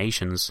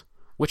resignations,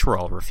 which were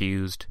all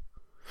refused.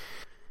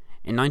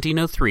 In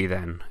 1903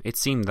 then, it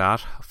seemed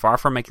that, far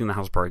from making the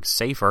Habsburgs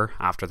safer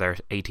after their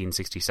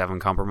 1867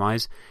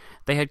 compromise,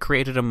 they had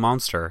created a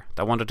monster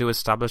that wanted to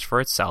establish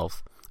for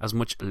itself as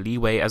much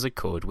leeway as it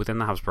could within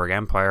the Habsburg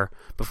Empire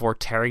before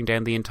tearing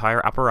down the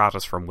entire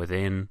apparatus from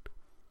within.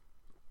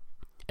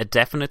 A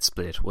definite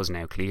split was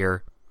now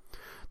clear.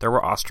 There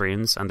were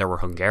Austrians and there were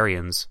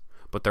Hungarians,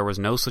 but there was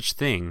no such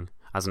thing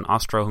as an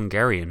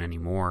Austro-Hungarian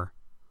anymore.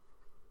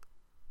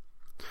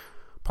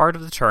 Part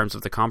of the terms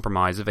of the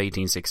Compromise of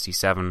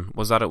 1867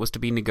 was that it was to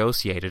be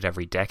negotiated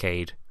every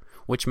decade,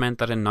 which meant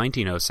that in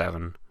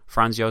 1907,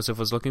 Franz Josef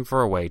was looking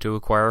for a way to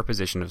acquire a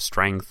position of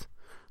strength,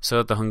 so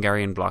that the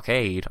Hungarian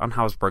blockade on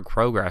Habsburg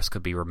progress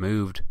could be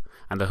removed,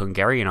 and the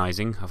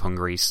Hungarianizing of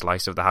Hungary's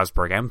slice of the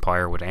Habsburg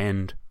Empire would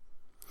end.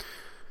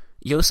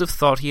 Josef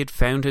thought he had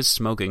found his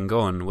smoking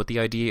gun with the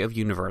idea of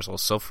universal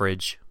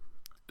suffrage.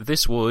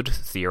 This would,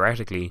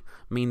 theoretically,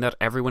 mean that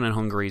everyone in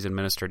Hungary's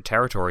administered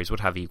territories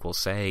would have equal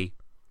say.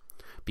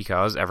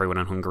 Because everyone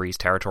in Hungary's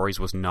territories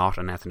was not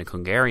an ethnic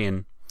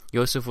Hungarian,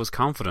 Josef was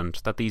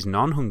confident that these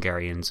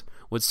non-Hungarians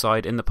would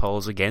side in the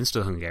polls against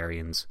the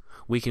Hungarians,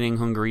 weakening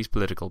Hungary's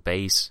political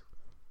base.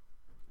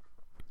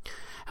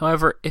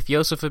 However, if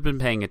Josef had been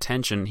paying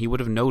attention, he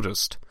would have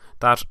noticed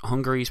that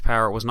Hungary's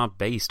power was not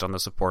based on the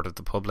support of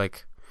the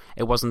public.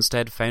 It was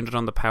instead founded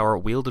on the power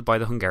wielded by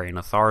the Hungarian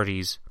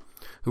authorities,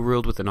 who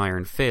ruled with an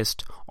iron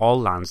fist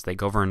all lands they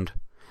governed,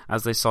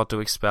 as they sought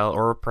to expel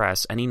or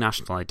repress any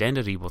national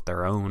identity but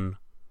their own.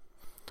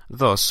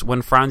 Thus,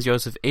 when Franz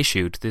Josef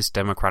issued this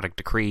democratic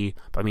decree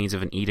by means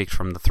of an edict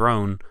from the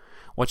throne,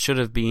 what should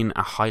have been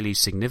a highly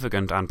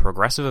significant and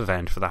progressive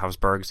event for the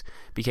Habsburgs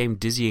became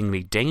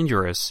dizzyingly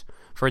dangerous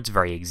for its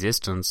very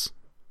existence.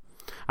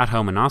 At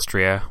home in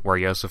Austria, where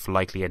Josef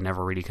likely had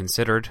never really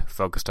considered,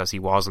 focused as he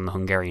was on the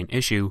Hungarian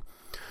issue,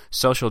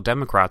 Social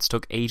Democrats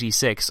took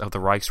 86 of the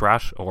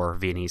Reichsrat, or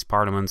Viennese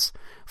parliament's,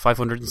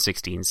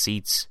 516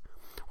 seats,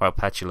 while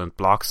petulant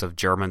blocks of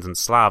Germans and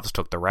Slavs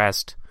took the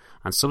rest,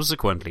 and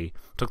subsequently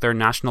took their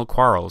national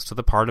quarrels to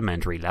the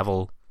parliamentary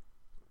level.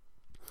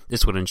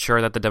 This would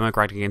ensure that the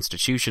democratic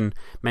institution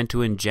meant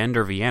to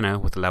engender Vienna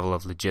with a level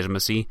of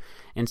legitimacy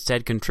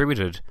instead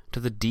contributed to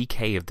the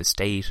decay of the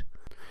state,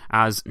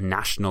 as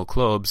national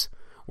clubs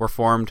were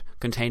formed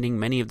containing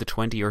many of the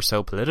 20 or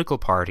so political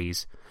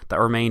parties that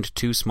remained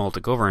too small to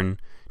govern,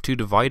 too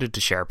divided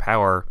to share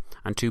power,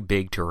 and too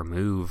big to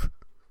remove.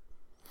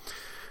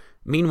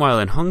 Meanwhile,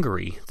 in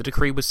Hungary, the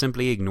decree was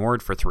simply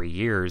ignored for 3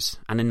 years,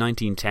 and in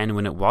 1910,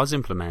 when it was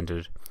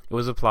implemented, it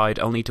was applied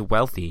only to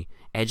wealthy,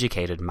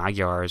 educated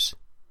Magyars.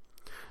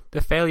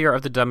 The failure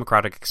of the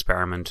democratic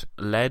experiment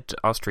led to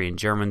Austrian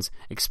Germans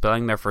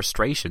expelling their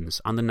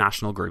frustrations on the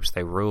national groups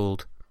they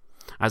ruled,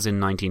 as in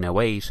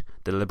 1908,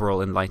 the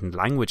Liberal Enlightened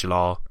Language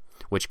Law,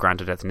 which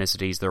granted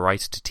ethnicities the right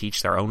to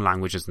teach their own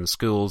languages in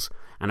schools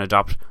and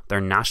adopt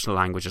their national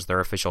language as their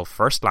official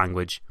first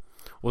language,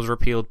 was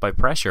repealed by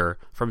pressure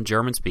from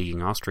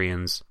German-speaking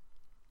Austrians.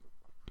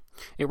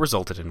 It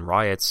resulted in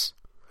riots,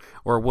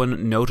 where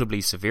one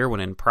notably severe one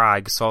in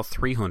Prague saw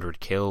 300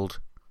 killed.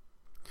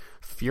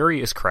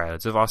 Furious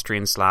crowds of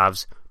Austrian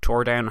Slavs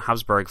tore down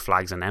Habsburg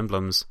flags and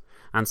emblems,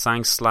 and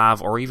sang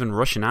Slav or even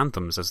Russian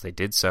anthems as they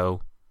did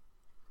so.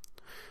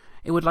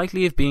 It would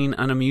likely have been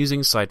an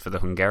amusing sight for the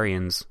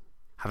Hungarians.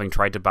 Having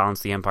tried to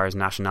balance the empire's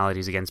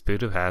nationalities against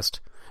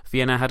Budapest,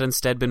 Vienna had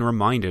instead been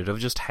reminded of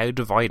just how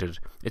divided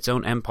its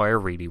own empire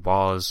really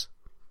was.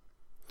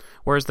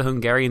 Whereas the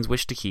Hungarians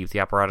wished to keep the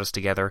apparatus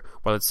together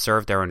while it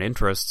served their own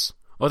interests,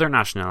 other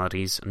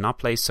nationalities not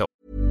placed so.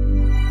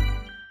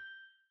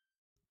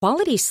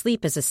 Quality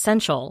sleep is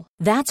essential.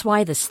 That's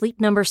why the Sleep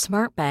Number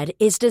Smart Bed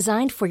is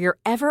designed for your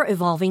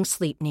ever-evolving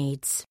sleep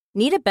needs.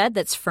 Need a bed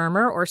that's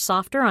firmer or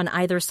softer on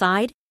either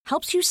side?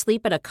 Helps you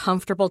sleep at a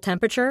comfortable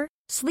temperature?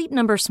 Sleep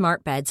Number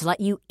Smart Beds let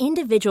you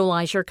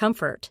individualize your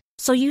comfort,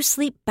 so you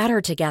sleep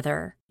better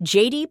together.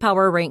 J.D.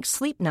 Power ranks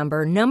Sleep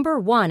Number number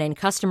 1 in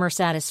customer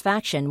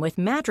satisfaction with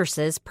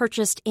mattresses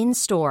purchased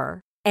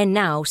in-store. And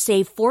now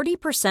save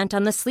 40%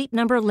 on the Sleep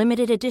Number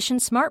Limited Edition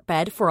Smart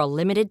Bed for a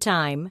limited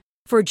time.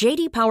 For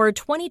J.D. Power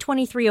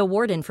 2023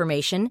 award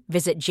information,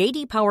 visit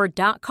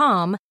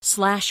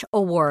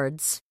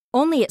jdpower.com/awards.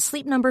 Only at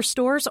Sleep Number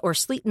stores or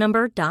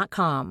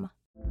sleepnumber.com.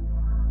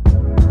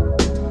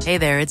 Hey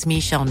there, it's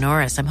Michelle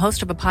Norris. I'm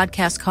host of a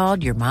podcast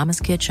called Your Mama's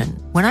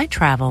Kitchen. When I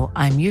travel,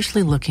 I'm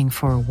usually looking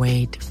for a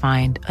way to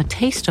find a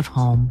taste of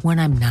home when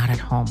I'm not at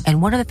home.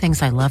 And one of the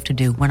things I love to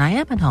do when I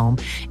am at home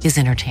is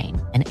entertain.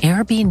 And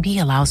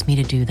Airbnb allows me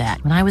to do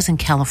that. When I was in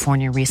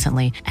California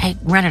recently, I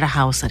rented a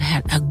house that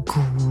had a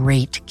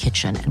great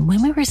kitchen. And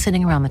when we were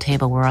sitting around the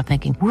table, we were all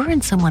thinking, we're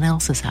in someone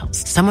else's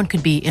house. Someone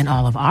could be in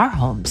all of our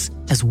homes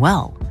as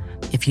well.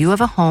 If you have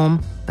a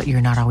home, but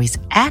you're not always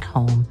at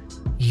home,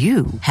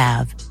 you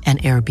have an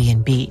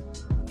Airbnb.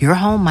 Your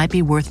home might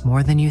be worth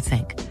more than you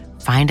think.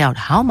 Find out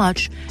how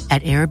much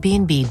at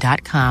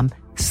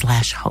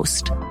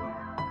airbnb.com/host.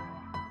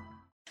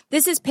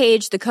 This is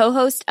Paige, the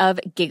co-host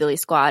of Giggly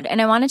Squad,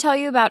 and I want to tell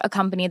you about a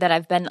company that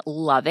I've been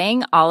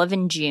loving, Olive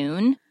 &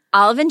 June.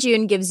 Olive &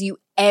 June gives you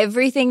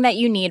everything that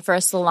you need for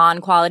a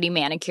salon-quality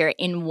manicure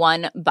in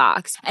one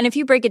box. And if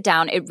you break it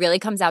down, it really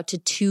comes out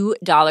to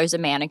 $2 a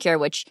manicure,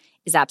 which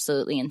is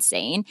absolutely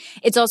insane.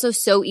 It's also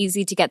so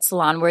easy to get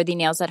salon-worthy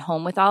nails at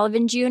home with Olive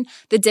 & June.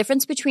 The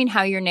difference between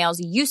how your nails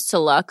used to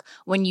look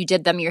when you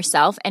did them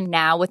yourself and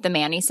now with the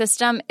Mani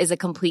system is a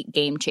complete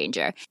game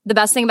changer. The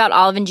best thing about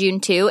Olive & June,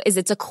 too, is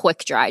it's a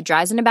quick dry.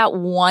 Dries in about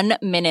 1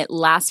 minute,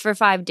 lasts for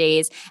 5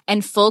 days,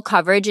 and full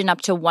coverage in up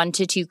to 1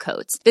 to 2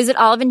 coats. Visit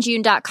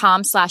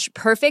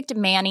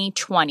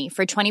oliveandjune.com/perfectmani20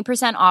 for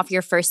 20% off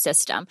your first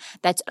system.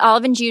 That's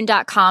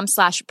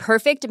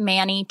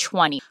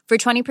oliveandjune.com/perfectmani20 for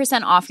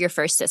 20% off your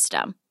first system.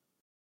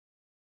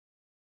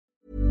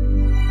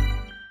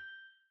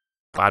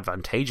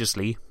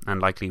 Advantageously,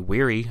 and likely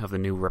weary of the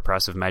new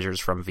repressive measures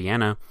from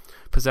Vienna,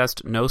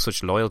 possessed no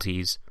such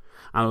loyalties,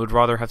 and would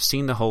rather have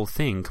seen the whole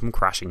thing come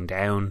crashing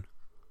down.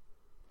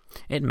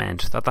 It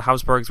meant that the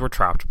Habsburgs were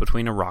trapped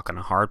between a rock and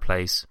a hard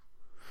place.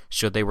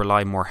 Should they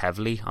rely more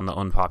heavily on the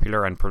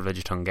unpopular and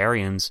privileged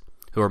Hungarians,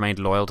 who remained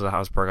loyal to the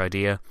Habsburg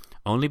idea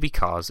only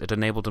because it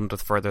enabled them to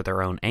further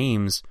their own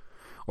aims,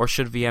 or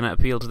should Vienna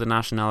appeal to the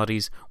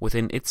nationalities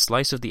within its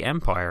slice of the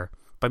empire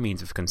by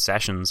means of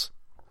concessions?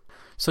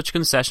 Such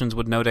concessions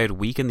would no doubt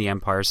weaken the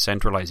empire's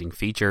centralizing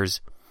features,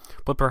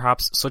 but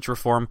perhaps such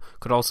reform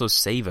could also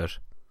save it.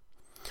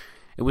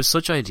 It was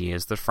such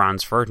ideas that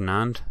Franz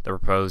Ferdinand, the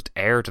proposed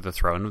heir to the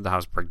throne of the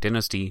Habsburg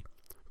dynasty,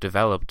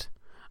 developed,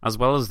 as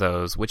well as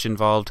those which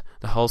involved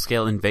the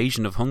whole-scale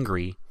invasion of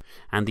Hungary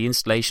and the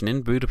installation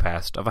in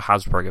Budapest of a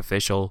Habsburg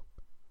official.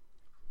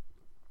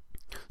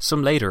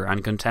 Some later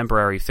and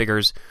contemporary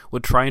figures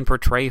would try and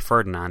portray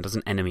Ferdinand as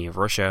an enemy of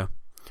Russia,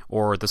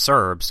 or the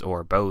Serbs,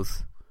 or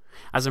both.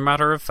 As a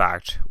matter of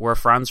fact, where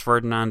Franz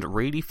Ferdinand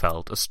really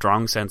felt a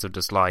strong sense of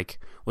dislike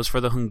was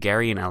for the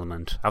Hungarian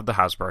element of the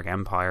Habsburg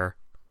Empire.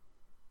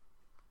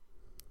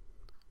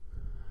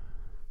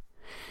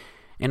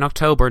 In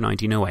October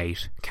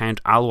 1908, Count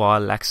Alois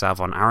Lexa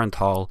von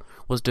Arenthal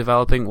was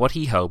developing what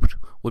he hoped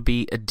would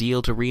be a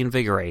deal to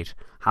reinvigorate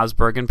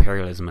Habsburg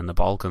imperialism in the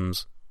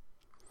Balkans.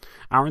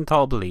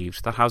 Arenthal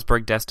believed that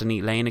Habsburg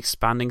destiny lay in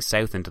expanding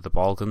south into the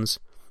Balkans,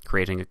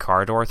 creating a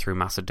corridor through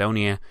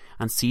Macedonia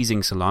and seizing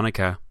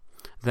Salonika,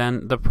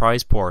 then the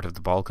prize port of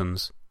the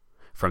Balkans.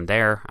 From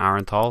there,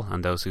 Aehrenthal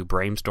and those who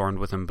brainstormed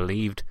with him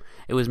believed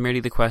it was merely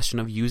the question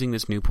of using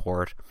this new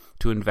port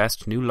to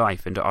invest new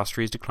life into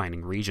Austria's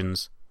declining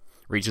regions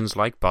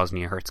like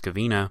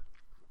Bosnia-Herzegovina,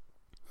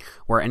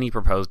 where any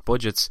proposed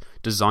budgets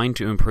designed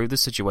to improve the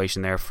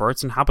situation there for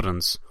its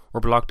inhabitants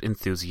were blocked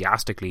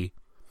enthusiastically,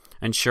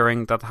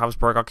 ensuring that the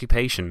Habsburg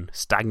occupation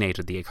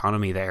stagnated the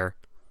economy there.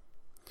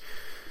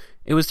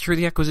 It was through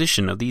the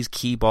acquisition of these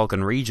key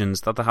Balkan regions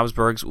that the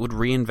Habsburgs would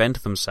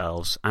reinvent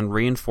themselves and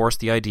reinforce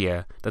the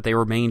idea that they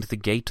remained the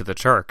gate to the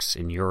Turks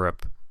in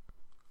Europe.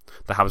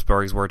 The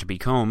Habsburgs were to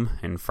become,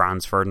 in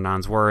Franz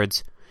Ferdinand's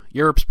words,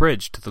 Europe's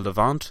bridge to the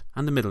Levant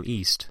and the Middle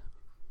East.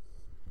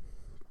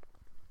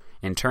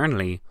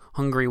 Internally,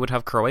 Hungary would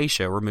have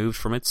Croatia removed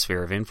from its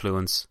sphere of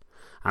influence,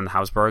 and the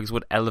Habsburgs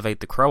would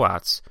elevate the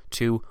Croats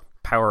to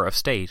power of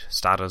state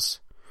status,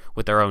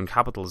 with their own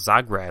capital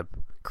Zagreb,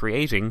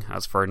 creating,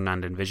 as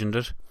Ferdinand envisioned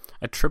it,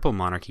 a triple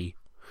monarchy,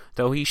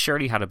 though he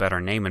surely had a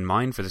better name in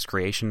mind for this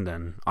creation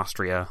than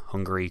Austria,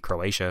 Hungary,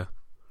 Croatia.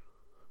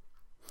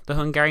 The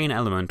Hungarian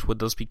element would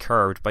thus be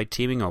curbed by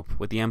teaming up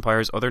with the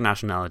empire's other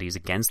nationalities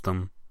against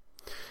them.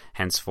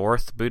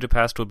 Henceforth,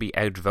 Budapest would be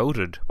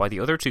outvoted by the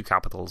other two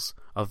capitals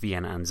of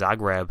Vienna and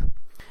Zagreb,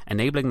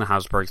 enabling the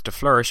Habsburgs to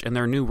flourish in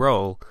their new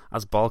role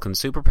as Balkan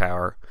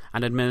superpower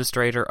and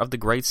administrator of the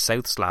great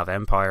South Slav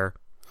Empire,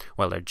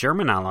 while their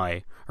German ally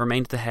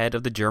remained the head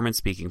of the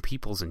German-speaking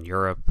peoples in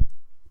Europe.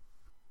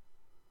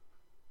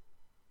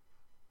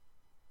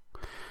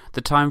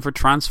 The time for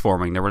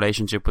transforming the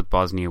relationship with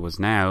Bosnia was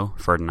now,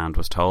 Ferdinand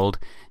was told,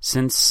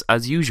 since,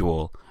 as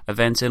usual,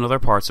 events in other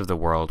parts of the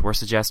world were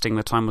suggesting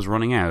that time was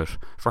running out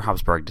for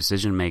Habsburg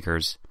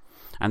decision-makers,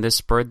 and this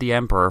spurred the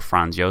Emperor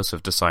Franz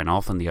Joseph to sign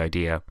off on the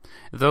idea,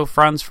 though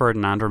Franz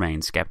Ferdinand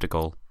remained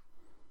sceptical.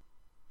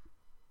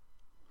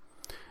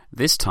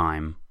 This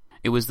time,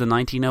 it was the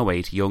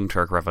 1908 Young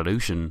Turk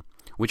Revolution,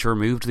 which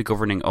removed the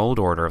governing old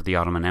order of the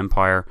Ottoman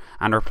Empire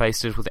and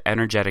replaced it with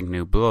energetic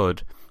new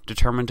blood,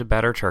 determined to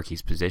better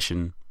Turkey's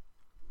position.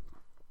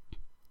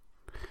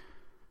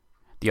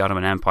 The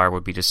Ottoman Empire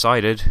would be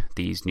decided,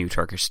 these new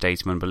Turkish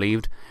statesmen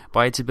believed,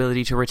 by its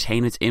ability to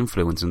retain its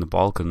influence in the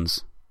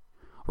Balkans.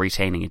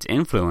 Retaining its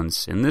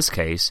influence, in this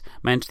case,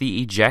 meant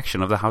the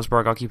ejection of the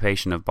Habsburg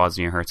occupation of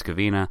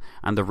Bosnia-Herzegovina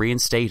and the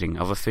reinstating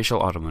of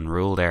official Ottoman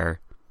rule there.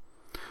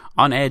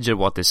 On edge at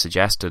what this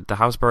suggested, the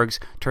Habsburgs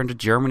turned to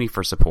Germany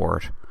for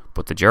support,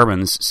 but the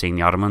Germans, seeing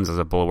the Ottomans as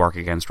a bulwark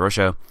against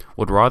Russia,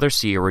 would rather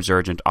see a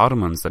resurgent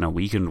Ottomans than a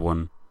weakened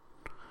one,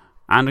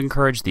 and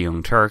encouraged the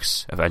Young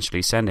Turks,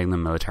 eventually sending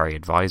them military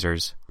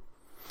advisors.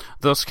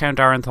 Thus Count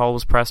Aehrenthal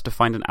was pressed to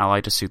find an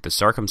ally to suit the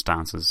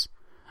circumstances,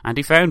 and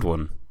he found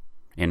one,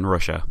 in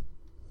Russia.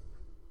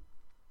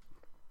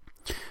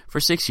 For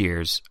 6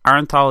 years,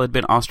 Aehrenthal had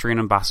been Austrian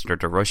ambassador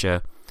to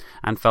Russia,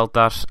 and felt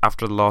that,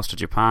 after the loss to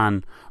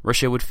Japan,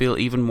 Russia would feel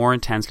even more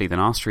intensely than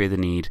Austria the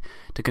need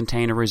to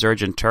contain a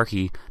resurgent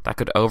Turkey that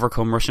could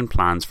overcome Russian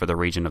plans for the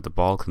region of the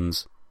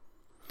Balkans.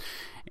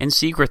 In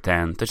secret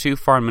then, the two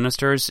foreign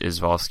ministers,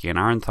 Izvolsky and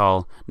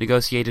Aehrenthal,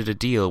 negotiated a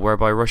deal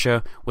whereby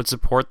Russia would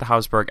support the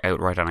Habsburg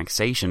outright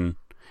annexation,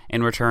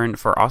 in return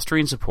for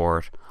Austrian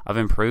support of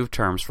improved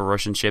terms for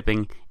Russian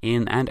shipping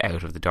in and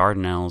out of the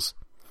Dardanelles,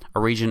 a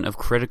region of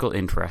critical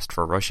interest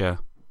for Russia.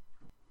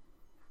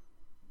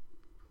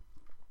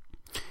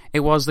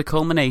 It was the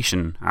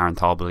culmination,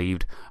 Aehrenthal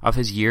believed, of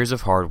his years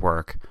of hard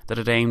work that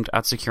had aimed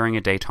at securing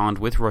a détente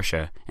with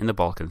Russia in the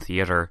Balkan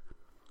theatre.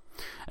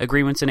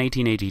 Agreements in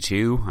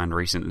 1882 and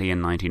recently in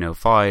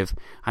 1905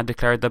 had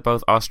declared that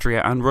both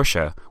Austria and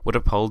Russia would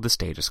uphold the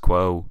status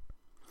quo.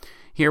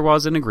 Here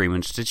was an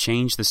agreement to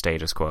change the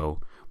status quo,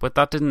 but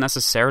that didn't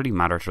necessarily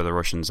matter to the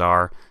Russian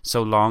Tsar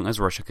so long as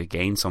Russia could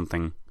gain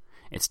something,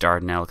 its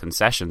Dardanelle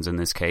concessions in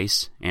this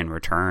case, in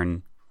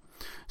return.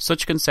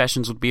 Such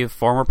concessions would be of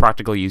far more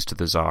practical use to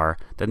the Tsar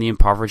than the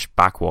impoverished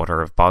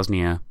backwater of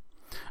Bosnia,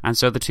 and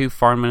so the two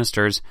foreign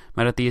ministers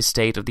met at the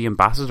estate of the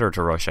ambassador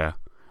to Russia,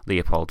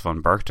 Leopold von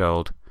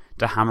Berchtold,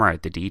 to hammer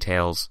out the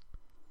details.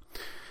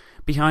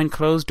 Behind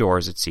closed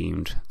doors, it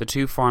seemed, the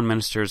two foreign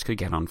ministers could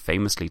get on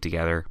famously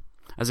together,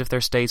 as if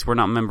their states were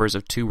not members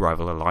of two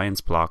rival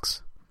alliance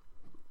blocs.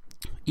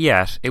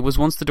 Yet, it was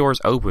once the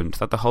doors opened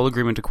that the whole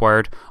agreement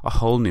acquired a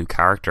whole new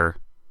character,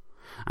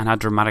 and had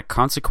dramatic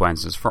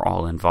consequences for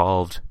all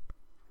involved.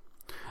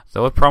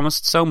 Though it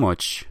promised so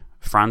much,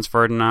 Franz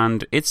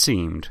Ferdinand, it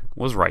seemed,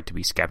 was right to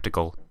be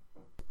sceptical.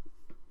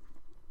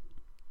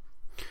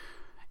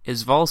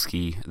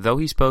 Izvolsky, though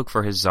he spoke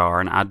for his Tsar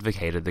and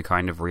advocated the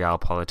kind of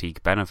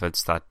realpolitik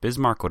benefits that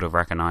Bismarck would have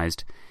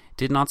recognised,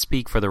 did not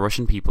speak for the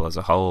Russian people as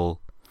a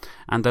whole,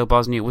 and though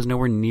Bosnia was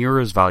nowhere near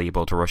as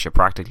valuable to Russia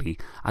practically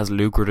as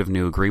lucrative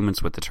new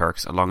agreements with the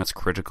Turks along its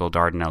critical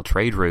Dardanelle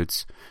trade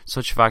routes,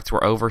 such facts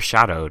were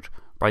overshadowed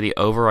by the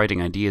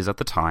overriding ideas at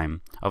the time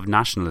of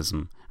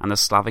nationalism and the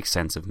Slavic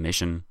sense of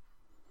mission.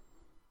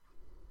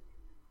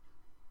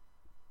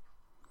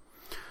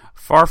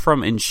 Far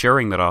from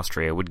ensuring that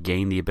Austria would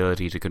gain the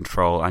ability to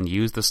control and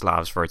use the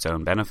Slavs for its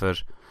own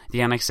benefit,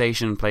 the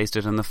annexation placed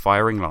it in the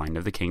firing line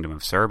of the Kingdom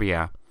of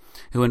Serbia,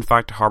 who in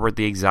fact harboured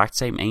the exact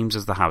same aims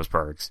as the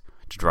Habsburgs,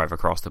 to drive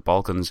across the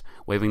Balkans,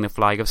 waving the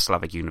flag of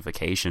Slavic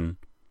unification.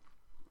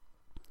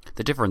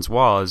 The difference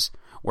was,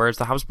 whereas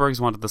the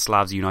Habsburgs wanted the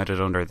Slavs united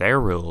under their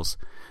rules,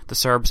 the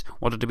Serbs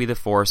wanted to be the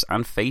force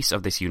and face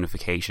of this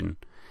unification.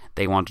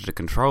 They wanted to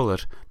control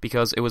it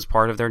because it was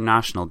part of their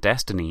national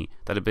destiny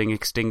that had been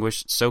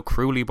extinguished so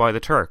cruelly by the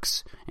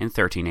Turks in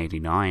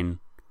 1389.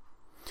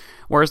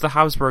 Whereas the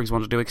Habsburgs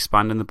wanted to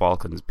expand in the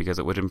Balkans because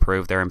it would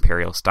improve their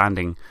imperial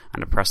standing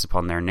and impress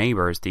upon their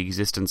neighbours the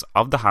existence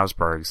of the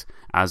Habsburgs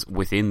as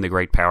within the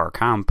great power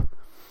camp,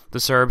 the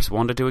Serbs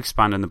wanted to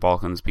expand in the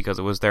Balkans because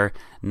it was their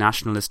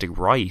nationalistic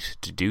right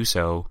to do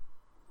so.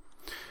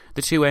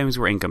 The two aims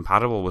were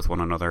incompatible with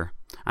one another,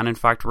 and in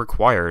fact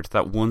required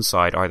that one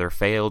side either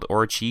failed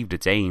or achieved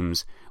its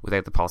aims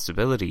without the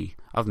possibility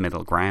of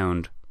middle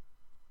ground.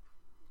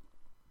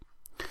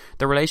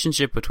 The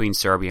relationship between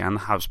Serbia and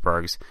the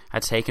Habsburgs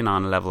had taken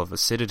on a level of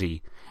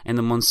acidity in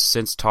the months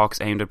since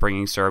talks aimed at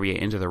bringing Serbia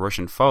into the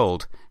Russian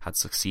fold had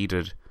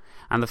succeeded,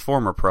 and the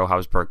former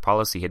pro-Habsburg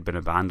policy had been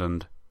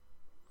abandoned.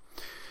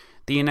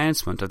 The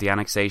announcement of the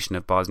annexation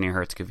of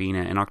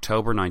Bosnia-Herzegovina in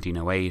October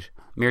 1908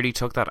 merely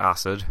took that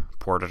acid,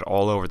 poured it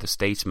all over the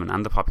statesmen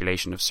and the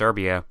population of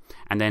Serbia,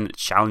 and then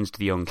challenged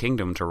the young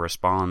kingdom to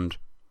respond.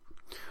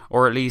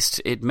 Or at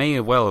least it may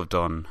well have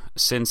done,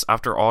 since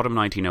after autumn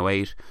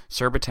 1908,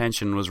 Serb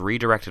attention was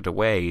redirected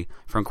away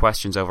from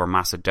questions over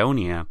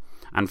Macedonia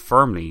and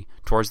firmly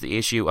towards the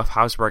issue of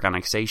Habsburg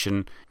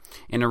annexation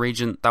in a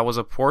region that was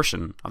a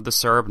portion of the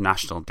Serb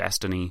national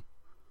destiny.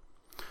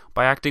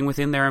 By acting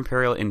within their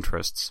imperial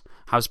interests,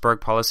 Habsburg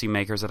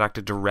policymakers had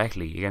acted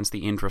directly against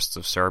the interests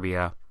of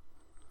Serbia.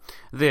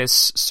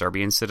 This,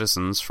 Serbian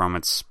citizens, from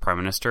its Prime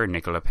Minister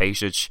Nikola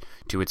Pasic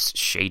to its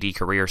shady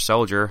career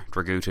soldier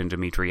Dragutin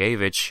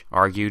Dmitrievich,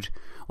 argued,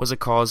 was a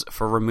cause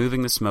for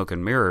removing the smoke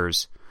and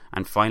mirrors,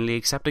 and finally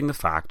accepting the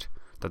fact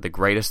that the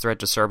greatest threat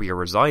to Serbia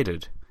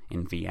resided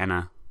in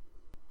Vienna.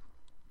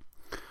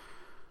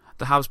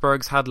 The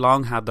Habsburgs had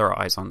long had their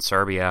eyes on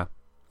Serbia.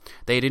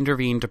 They had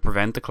intervened to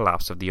prevent the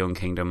collapse of the young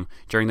kingdom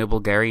during the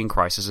Bulgarian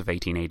crisis of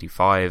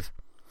 1885,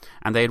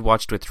 and they had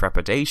watched with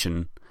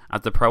trepidation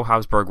as the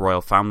pro-Habsburg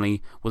royal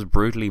family was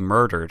brutally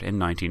murdered in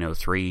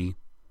 1903.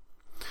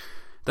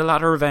 The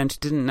latter event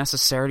didn't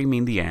necessarily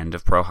mean the end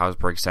of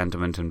pro-Habsburg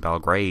sentiment in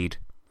Belgrade.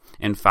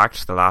 In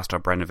fact, the last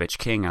Obrenović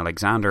king,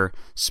 Alexander,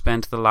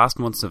 spent the last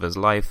months of his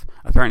life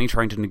apparently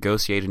trying to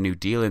negotiate a new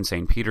deal in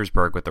St.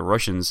 Petersburg with the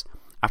Russians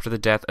after the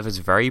death of his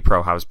very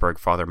pro-Habsburg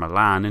father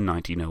Milan in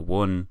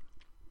 1901.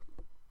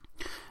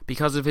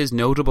 Because of his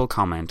notable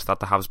comment that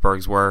the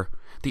Habsburgs were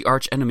the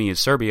arch-enemy of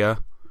Serbia,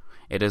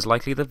 it is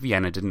likely that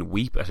Vienna didn't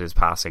weep at his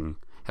passing,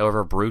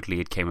 however brutally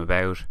it came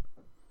about.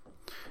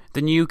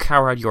 The new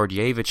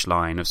Karađorđević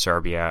line of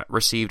Serbia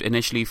received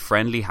initially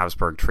friendly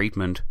Habsburg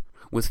treatment,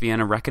 with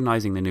Vienna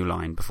recognising the new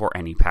line before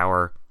any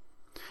power,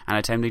 and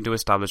attempting to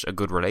establish a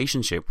good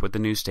relationship with the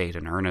new state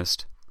in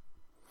earnest.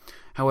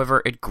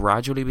 However, it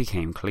gradually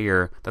became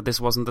clear that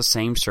this wasn't the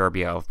same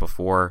Serbia of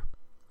before.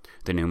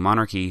 The new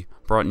monarchy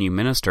brought new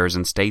ministers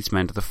and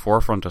statesmen to the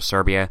forefront of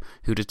Serbia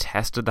who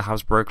detested the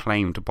Habsburg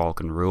claim to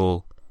Balkan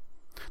rule.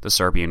 The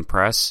Serbian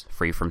press,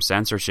 free from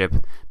censorship,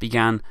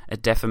 began a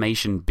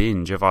defamation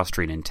binge of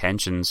Austrian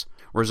intentions,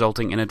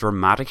 resulting in a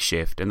dramatic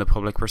shift in the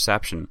public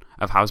perception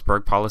of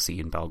Habsburg policy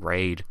in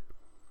Belgrade.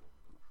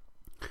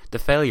 The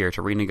failure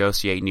to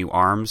renegotiate new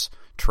arms,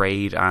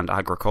 trade and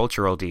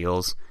agricultural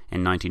deals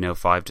in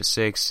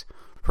 1905-6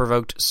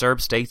 provoked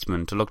Serb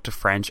statesmen to look to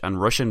French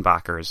and Russian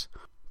backers,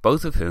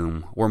 both of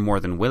whom were more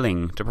than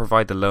willing to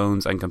provide the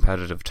loans and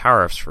competitive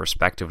tariffs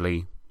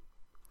respectively.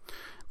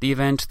 The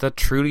event that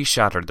truly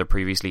shattered the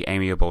previously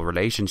amiable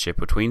relationship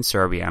between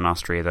Serbia and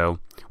Austria, though,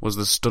 was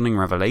the stunning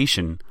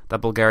revelation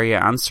that Bulgaria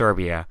and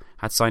Serbia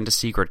had signed a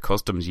secret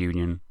customs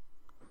union.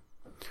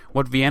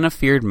 What Vienna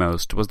feared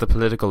most was the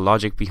political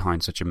logic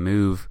behind such a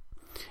move.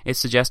 It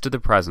suggested the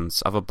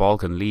presence of a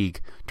Balkan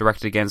League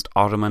directed against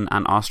Ottoman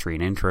and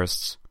Austrian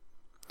interests.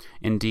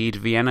 Indeed,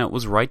 Vienna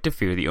was right to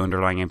fear the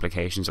underlying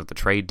implications of the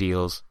trade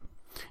deals.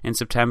 In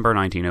September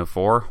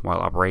 1904, while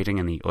operating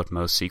in the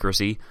utmost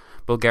secrecy,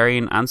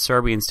 Bulgarian and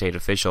Serbian state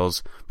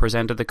officials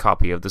presented the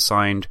copy of the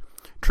signed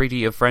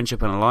Treaty of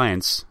Friendship and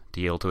Alliance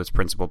deal to its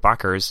principal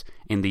backers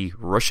in the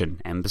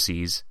Russian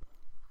embassies.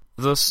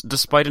 Thus,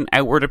 despite an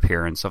outward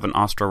appearance of an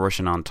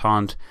Austro-Russian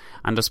entente,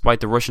 and despite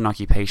the Russian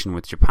occupation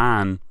with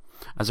Japan,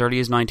 as early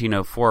as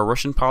 1904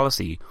 Russian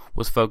policy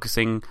was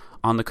focusing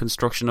on the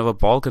construction of a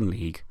Balkan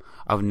League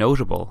of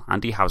notable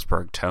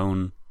anti-Habsburg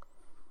tone.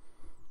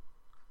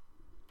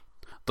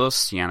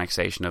 Thus, the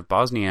annexation of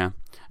Bosnia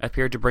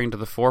appeared to bring to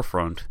the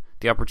forefront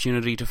the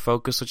opportunity to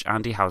focus such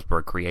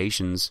anti-Habsburg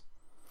creations,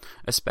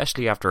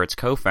 especially after its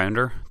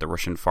co-founder, the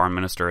Russian Foreign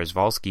Minister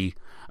Izvolsky,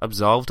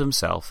 absolved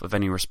himself of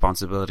any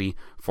responsibility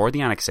for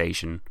the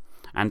annexation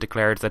and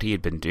declared that he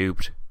had been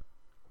duped.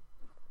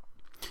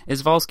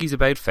 Izvolsky's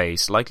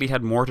about-face likely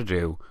had more to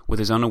do with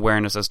his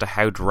unawareness as to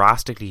how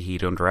drastically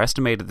he'd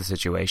underestimated the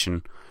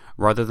situation,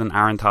 rather than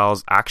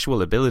Arenthal's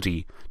actual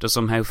ability to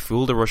somehow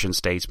fool the Russian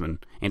statesman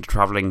into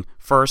travelling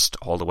first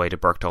all the way to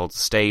Berchtold's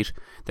estate,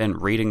 then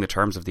reading the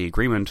terms of the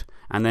agreement,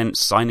 and then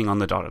signing on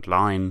the dotted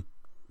line.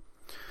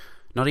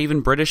 Not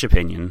even British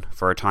opinion,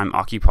 for a time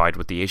occupied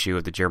with the issue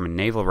of the German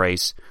naval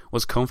race,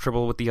 was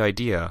comfortable with the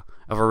idea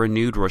of a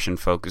renewed Russian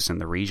focus in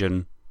the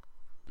region.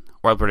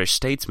 While British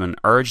statesmen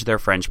urged their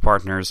French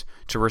partners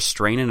to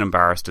restrain and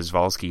embarrass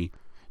Dzyzwolski,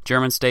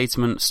 German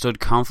statesmen stood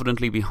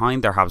confidently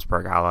behind their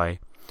Habsburg ally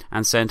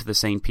and sent the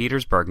St.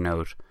 Petersburg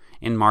Note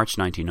in March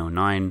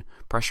 1909,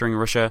 pressuring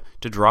Russia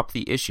to drop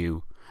the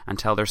issue and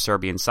tell their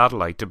Serbian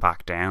satellite to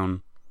back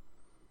down.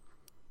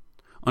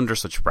 Under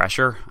such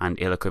pressure, and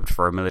ill-equipped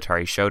for a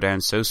military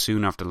showdown so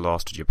soon after the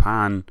loss to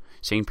Japan,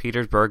 St.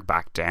 Petersburg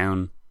backed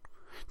down.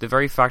 The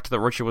very fact that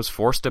Russia was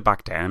forced to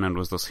back down and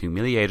was thus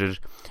humiliated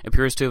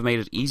appears to have made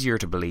it easier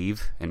to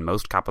believe, in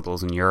most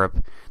capitals in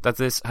Europe, that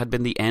this had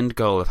been the end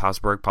goal of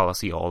Habsburg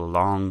policy all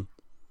along.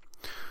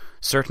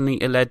 Certainly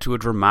it led to a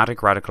dramatic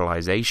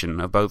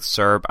radicalization of both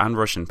Serb and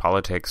Russian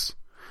politics,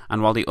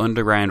 and while the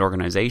underground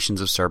organizations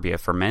of Serbia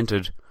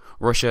fermented,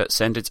 Russia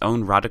sent its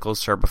own radical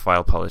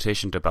Serbophile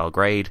politician to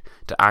Belgrade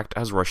to act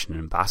as Russian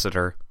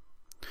ambassador,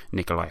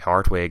 Nikolai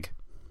Hartwig.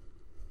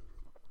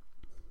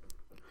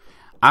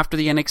 After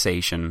the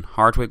annexation,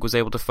 Hartwig was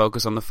able to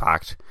focus on the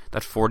fact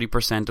that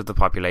 40% of the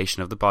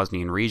population of the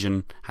Bosnian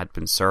region had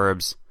been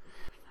Serbs,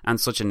 and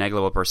such a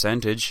negligible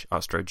percentage,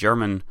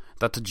 Austro-German,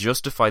 that to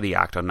justify the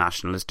act on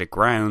nationalistic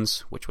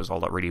grounds, which was all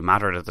that really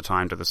mattered at the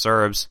time to the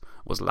Serbs,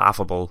 was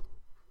laughable.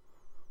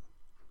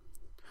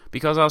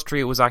 Because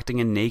Austria was acting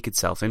in naked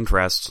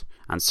self-interest,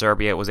 and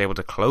Serbia was able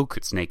to cloak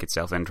its naked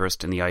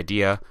self-interest in the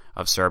idea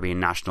of Serbian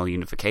national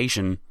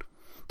unification,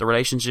 the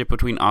relationship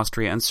between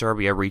Austria and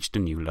Serbia reached a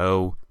new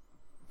low.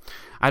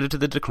 Added to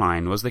the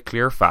decline was the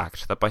clear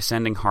fact that by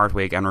sending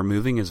Hartwig and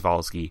removing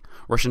Dzyzwolski,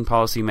 Russian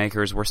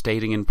policymakers were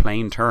stating in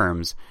plain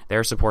terms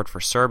their support for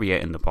Serbia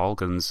in the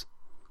Balkans.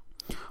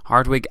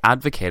 Hartwig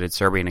advocated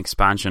Serbian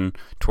expansion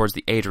towards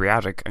the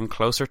Adriatic and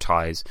closer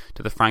ties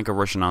to the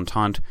Franco-Russian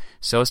Entente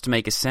so as to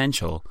make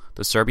essential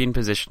the Serbian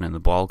position in the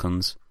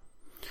Balkans.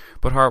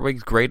 But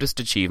Hartwig's greatest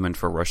achievement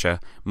for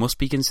Russia must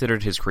be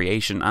considered his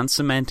creation and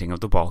cementing of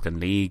the Balkan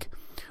League,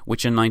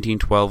 which in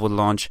 1912 would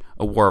launch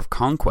a war of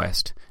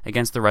conquest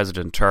against the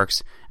resident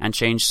Turks and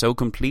change so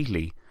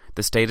completely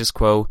the status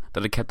quo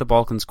that had kept the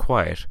Balkans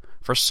quiet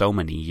for so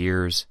many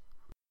years.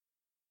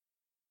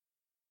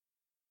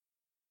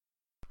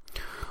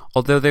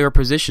 Although they were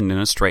positioned in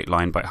a straight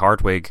line by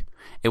Hartwig,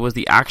 it was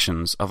the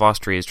actions of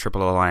Austria's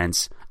Triple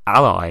Alliance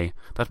ally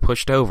that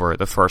pushed over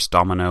the first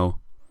domino.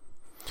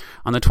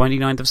 On the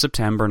 29th of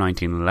September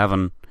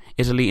 1911,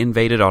 Italy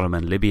invaded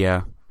Ottoman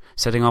Libya,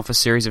 setting off a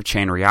series of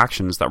chain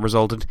reactions that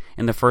resulted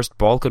in the First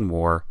Balkan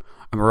War,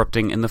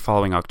 erupting in the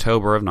following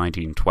October of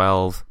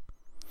 1912.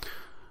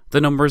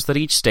 The numbers that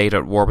each state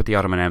at war with the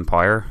Ottoman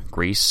Empire,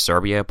 Greece,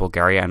 Serbia,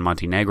 Bulgaria and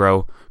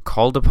Montenegro,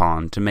 called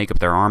upon to make up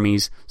their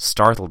armies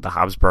startled the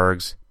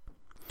Habsburgs.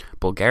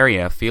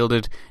 Bulgaria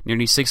fielded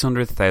nearly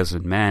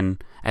 600,000 men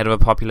out of a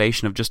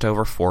population of just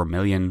over 4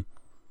 million.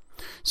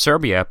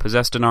 Serbia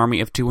possessed an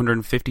army of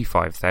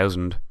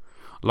 255,000,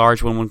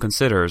 large when one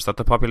considers that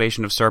the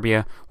population of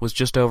Serbia was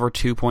just over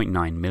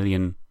 2.9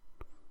 million.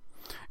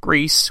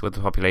 Greece, with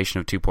a population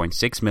of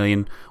 2.6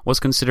 million, was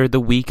considered the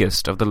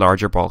weakest of the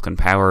larger Balkan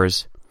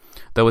powers,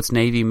 though its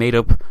navy made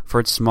up for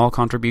its small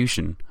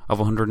contribution of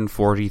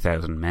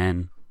 140,000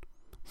 men.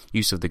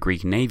 Use of the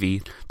Greek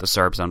navy, the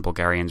Serbs and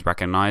Bulgarians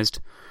recognised,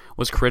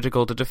 was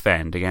critical to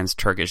defend against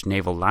Turkish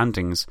naval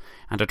landings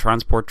and to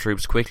transport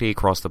troops quickly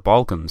across the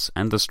Balkans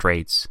and the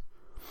Straits.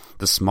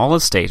 The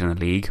smallest state in the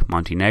League,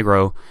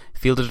 Montenegro,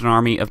 fielded an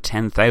army of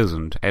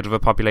 10,000 out of a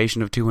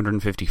population of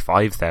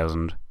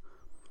 255,000.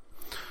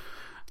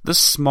 The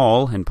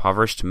small,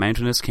 impoverished,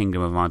 mountainous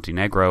kingdom of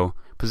Montenegro,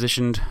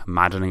 positioned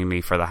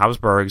maddeningly for the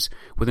Habsburgs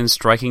within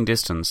striking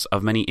distance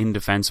of many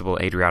indefensible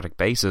Adriatic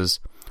bases,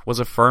 was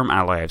a firm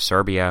ally of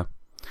Serbia,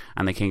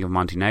 and the King of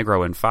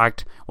Montenegro, in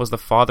fact, was the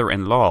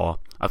father-in-law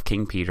of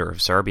King Peter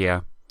of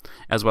Serbia,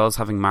 as well as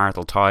having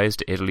marital ties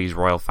to Italy's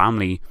royal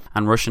family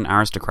and Russian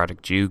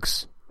aristocratic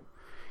dukes.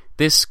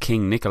 This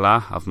King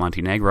Nicola of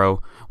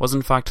Montenegro was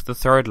in fact the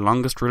third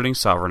longest ruling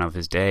sovereign of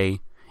his day,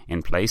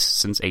 in place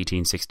since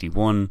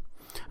 1861,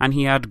 and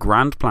he had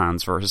grand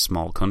plans for his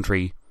small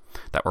country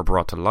that were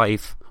brought to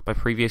life by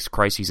previous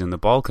crises in the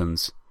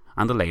Balkans,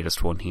 and the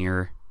latest one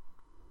here.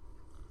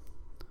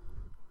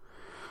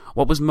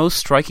 What was most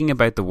striking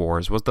about the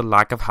wars was the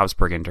lack of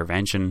Habsburg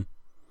intervention.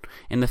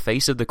 In the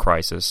face of the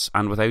crisis,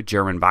 and without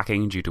German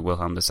backing due to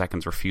Wilhelm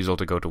II's refusal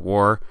to go to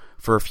war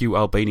for a few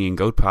Albanian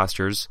goat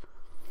pastures,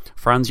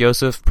 Franz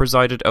Josef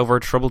presided over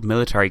a troubled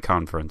military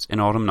conference in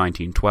autumn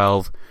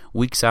 1912,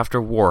 weeks after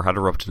war had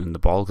erupted in the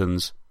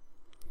Balkans.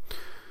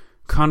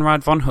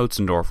 Konrad von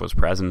Hotzendorf was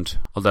present,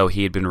 although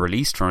he had been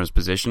released from his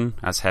position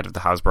as head of the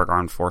Habsburg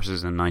Armed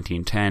Forces in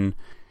 1910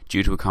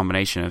 due to a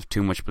combination of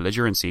too much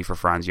belligerency for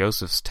Franz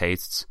Josef's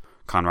tastes.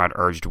 Konrad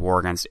urged war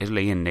against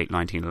Italy in late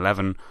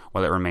 1911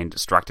 while it remained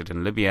distracted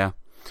in Libya,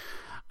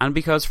 and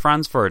because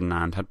Franz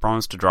Ferdinand had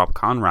promised to drop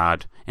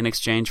Conrad in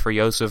exchange for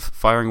Joseph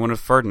firing one of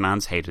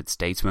Ferdinand's hated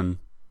statesmen.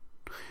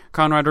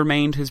 Conrad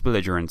remained his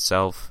belligerent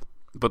self,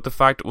 but the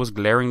fact was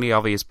glaringly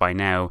obvious by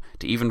now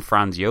to even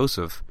Franz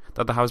Joseph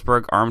that the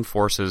Habsburg armed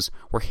forces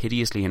were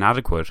hideously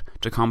inadequate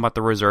to combat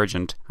the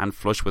resurgent and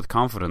flush with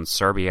confidence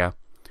Serbia,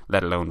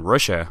 let alone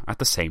Russia, at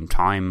the same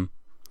time.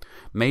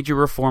 Major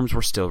reforms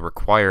were still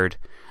required,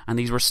 and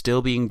these were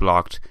still being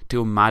blocked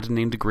to a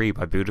maddening degree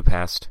by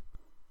Budapest.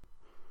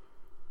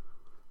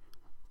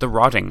 The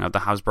rotting of the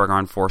Habsburg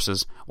armed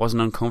forces was an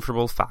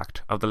uncomfortable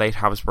fact of the late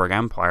Habsburg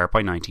Empire by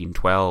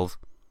 1912.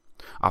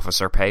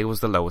 Officer pay was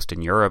the lowest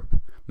in Europe,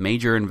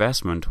 major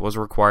investment was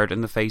required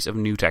in the face of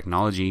new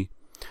technology,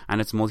 and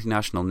its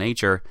multinational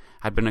nature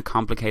had been a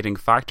complicating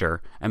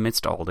factor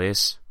amidst all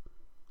this.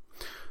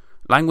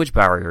 Language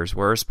barriers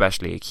were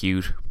especially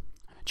acute.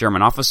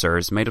 German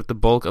officers made up the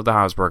bulk of the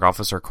Habsburg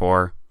officer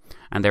corps,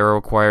 and they were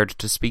required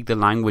to speak the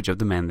language of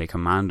the men they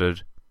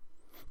commanded.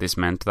 This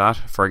meant that,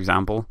 for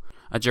example,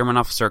 a German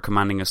officer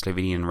commanding a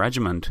Slovenian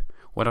regiment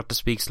would have to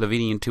speak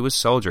Slovenian to his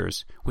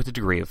soldiers with a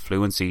degree of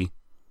fluency.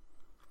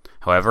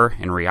 However,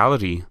 in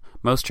reality,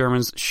 most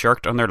Germans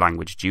shirked on their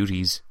language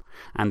duties,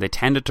 and they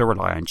tended to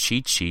rely on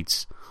cheat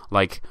sheets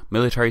like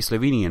Military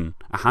Slovenian,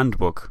 a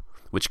handbook,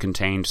 which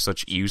contained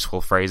such useful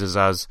phrases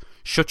as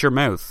 "shut your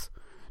mouth,"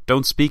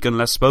 "don't speak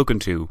unless spoken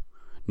to,"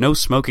 "no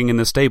smoking in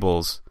the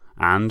stables,"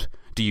 and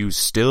 "do you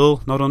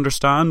still not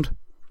understand?"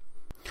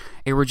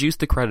 It reduced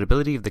the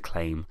credibility of the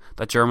claim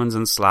that Germans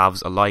and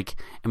Slavs alike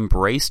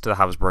embraced the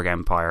Habsburg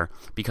Empire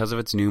because of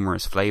its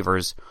numerous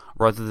flavours,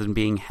 rather than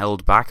being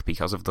held back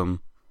because of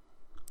them.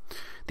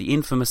 The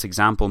infamous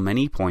example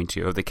many point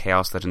to of the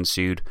chaos that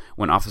ensued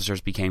when officers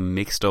became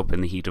mixed up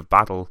in the heat of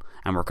battle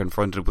and were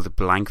confronted with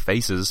blank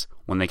faces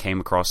when they came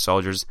across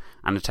soldiers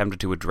and attempted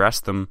to address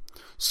them,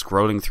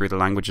 scrolling through the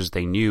languages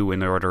they knew in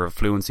the order of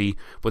fluency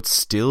but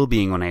still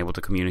being unable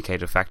to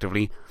communicate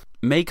effectively,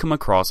 may come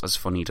across as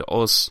funny to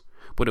us,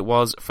 but it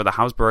was, for the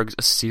Habsburgs,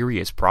 a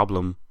serious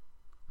problem.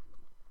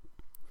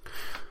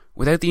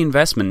 Without the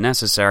investment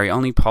necessary,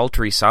 only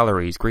paltry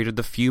salaries greeted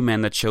the few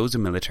men that chose a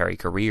military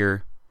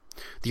career.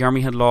 The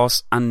army had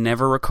lost and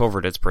never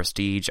recovered its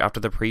prestige after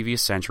the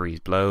previous century's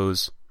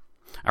blows.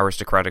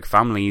 Aristocratic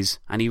families,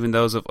 and even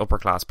those of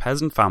upper-class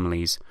peasant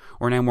families,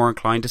 were now more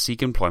inclined to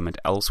seek employment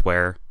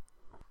elsewhere.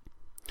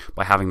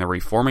 By having their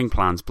reforming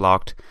plans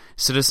blocked,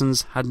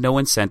 citizens had no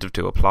incentive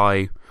to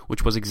apply,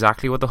 which was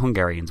exactly what the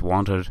Hungarians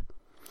wanted.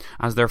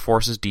 As their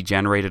forces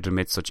degenerated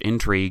amidst such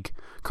intrigue,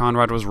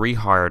 Conrad was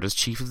rehired as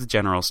Chief of the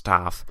General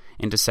Staff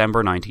in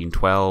December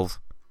 1912.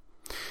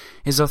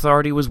 His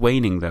authority was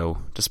waning, though,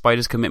 despite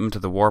his commitment to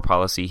the war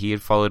policy he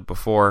had followed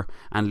before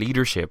and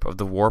leadership of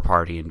the war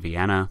party in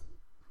Vienna.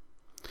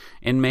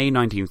 In May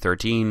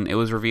 1913, it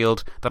was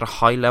revealed that a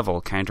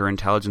high-level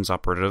counterintelligence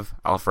operative,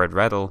 Alfred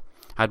Redl,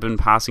 had been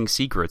passing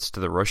secrets to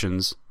the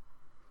Russians.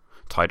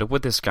 Tied up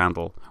with this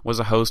scandal was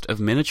a host of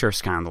miniature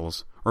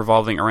scandals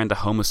revolving around the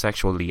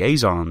homosexual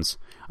liaisons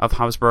of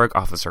Habsburg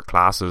officer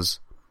classes,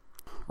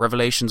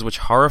 revelations which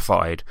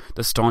horrified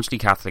the staunchly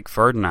Catholic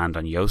Ferdinand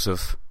and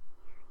Joseph.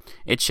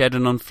 It shed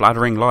an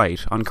unflattering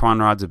light on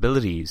Conrad's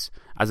abilities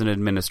as an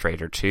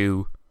administrator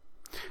too.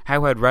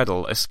 How had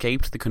Redl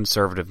escaped the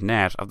conservative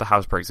net of the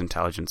Habsburg's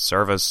intelligence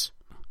service?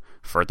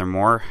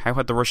 Furthermore, how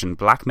had the Russian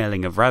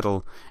blackmailing of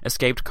Redl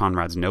escaped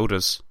Conrad's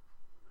notice?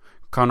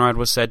 Conrad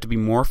was said to be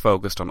more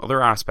focused on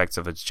other aspects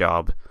of his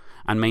job,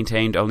 and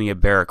maintained only a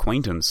bare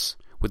acquaintance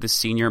with the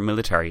senior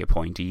military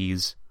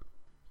appointees.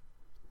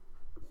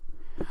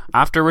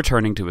 After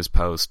returning to his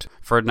post,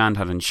 Ferdinand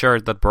had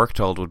ensured that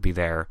Berchtold would be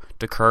there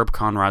to curb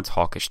Conrad's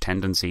hawkish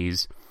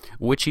tendencies,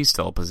 which he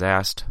still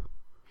possessed.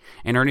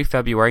 In early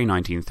February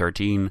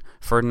 1913,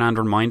 Ferdinand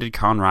reminded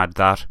Conrad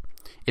that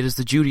 "it is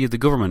the duty of the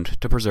government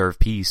to preserve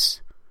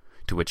peace,"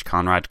 to which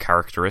Conrad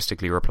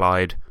characteristically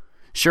replied,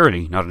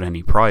 "Surely not at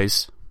any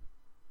price."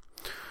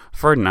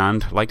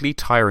 Ferdinand, likely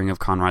tiring of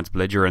Conrad's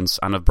belligerence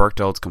and of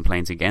Berchtold's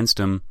complaints against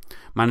him,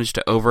 managed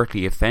to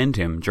overtly offend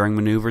him during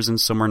manoeuvres in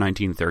summer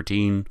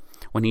 1913,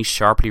 when he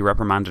sharply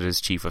reprimanded his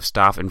chief of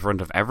staff in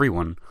front of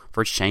everyone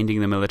for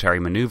changing the military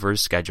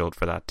manoeuvres scheduled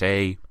for that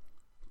day.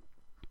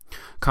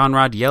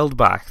 Conrad yelled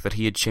back that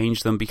he had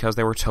changed them because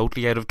they were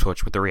totally out of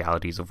touch with the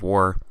realities of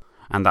war,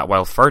 and that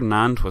while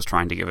Ferdinand was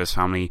trying to give his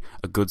family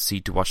a good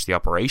seat to watch the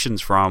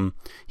operations from,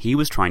 he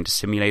was trying to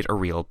simulate a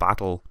real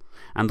battle,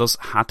 and thus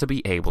had to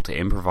be able to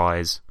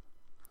improvise.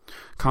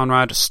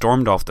 Conrad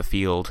stormed off the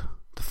field,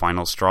 the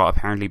final straw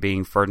apparently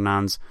being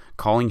Ferdinand's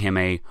calling him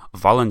a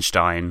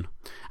Wallenstein,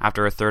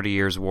 after a 30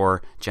 Years'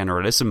 War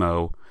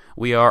generalissimo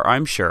we are,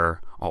 I'm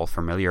sure, all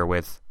familiar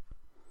with.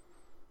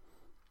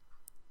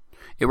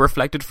 It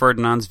reflected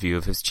Ferdinand's view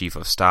of his chief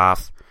of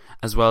staff,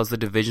 as well as the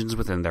divisions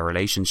within their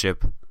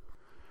relationship,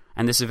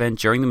 and this event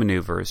during the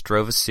manoeuvres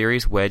drove a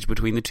serious wedge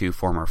between the two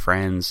former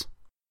friends.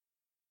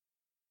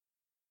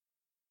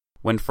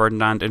 When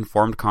Ferdinand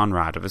informed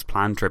Conrad of his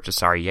planned trip to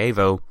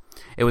Sarajevo,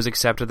 it was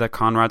accepted that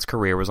Conrad's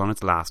career was on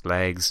its last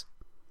legs.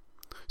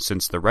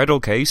 "Since the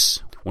Redl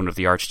case," one of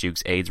the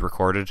Archduke's aides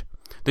recorded,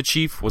 "the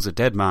chief was a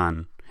dead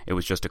man. It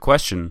was just a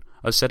question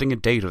of setting a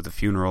date of the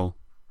funeral.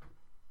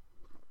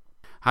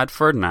 Had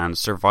Ferdinand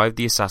survived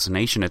the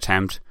assassination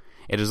attempt,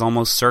 it is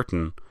almost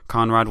certain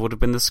Conrad would have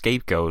been the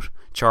scapegoat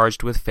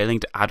charged with failing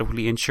to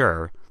adequately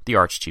ensure the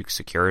Archduke's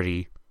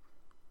security.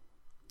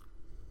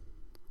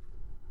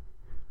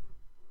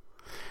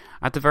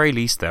 At the very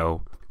least,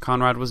 though,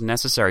 Conrad was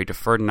necessary to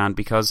Ferdinand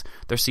because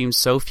there seemed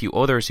so few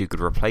others who could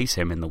replace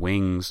him in the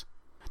wings.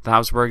 The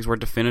Habsburgs were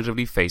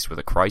definitively faced with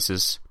a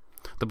crisis.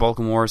 The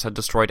Balkan Wars had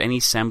destroyed any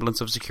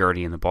semblance of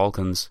security in the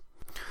Balkans,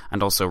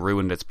 and also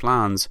ruined its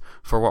plans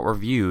for what were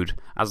viewed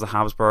as the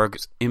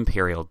Habsburgs'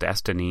 imperial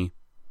destiny.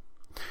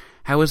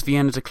 How was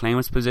Vienna to claim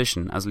its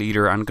position as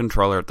leader and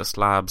controller of the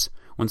Slavs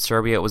when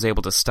Serbia was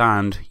able to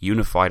stand,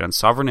 unified and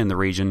sovereign in the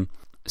region,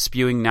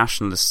 spewing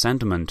nationalist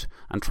sentiment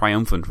and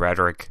triumphant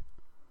rhetoric?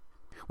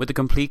 With the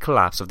complete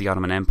collapse of the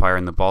Ottoman Empire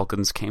in the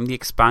Balkans came the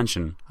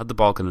expansion of the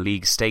Balkan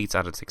League states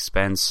at its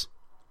expense.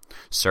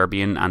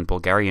 Serbian and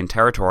Bulgarian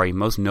territory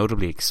most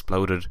notably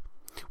exploded,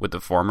 with the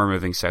former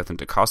moving south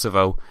into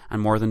Kosovo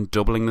and more than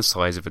doubling the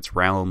size of its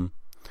realm,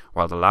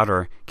 while the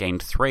latter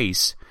gained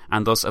Thrace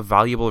and thus a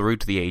valuable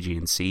route to the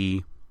Aegean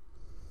Sea.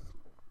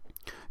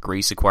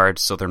 Greece acquired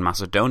southern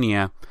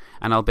Macedonia,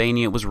 and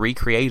Albania was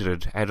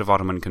recreated out of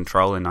Ottoman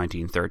control in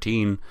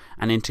 1913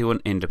 and into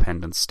an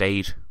independent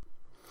state.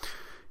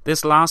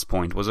 This last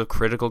point was of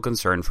critical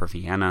concern for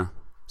Vienna,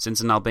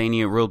 since an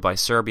Albania ruled by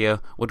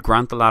Serbia would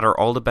grant the latter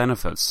all the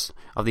benefits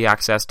of the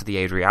access to the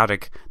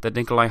Adriatic that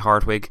Nikolai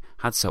Hartwig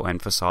had so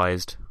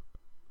emphasized.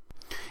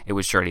 It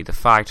was surely the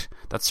fact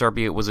that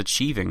Serbia was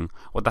achieving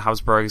what the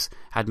Habsburgs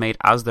had made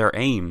as their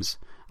aims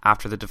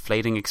after the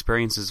deflating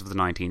experiences of the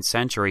 19th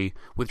century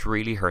which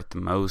really hurt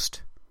them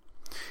most.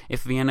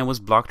 If Vienna was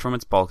blocked from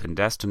its Balkan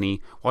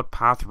destiny, what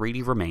path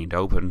really remained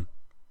open?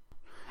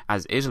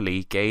 As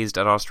Italy gazed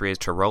at Austria's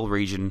Tyrol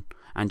region,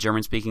 and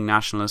German-speaking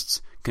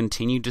nationalists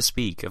continued to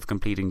speak of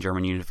completing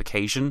German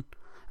unification,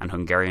 and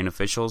Hungarian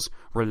officials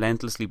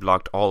relentlessly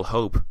blocked all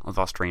hope of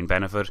Austrian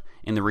benefit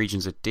in the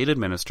regions it did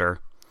administer,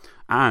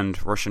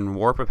 and Russian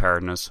war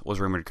preparedness was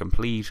rumoured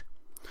complete,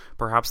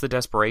 perhaps the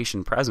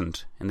desperation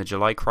present in the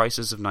July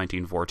crisis of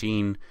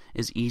 1914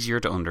 is easier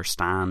to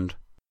understand.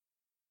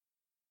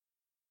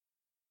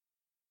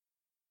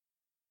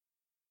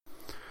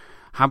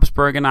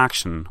 Habsburg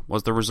action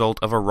was the result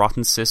of a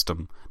rotten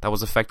system that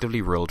was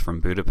effectively ruled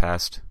from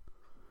Budapest.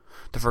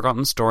 The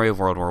forgotten story of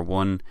World War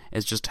I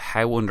is just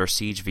how under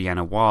siege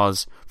Vienna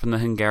was from the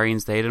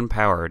Hungarians they had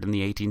empowered in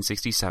the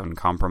 1867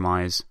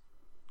 Compromise.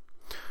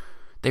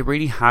 They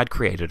really had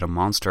created a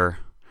monster,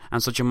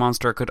 and such a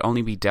monster could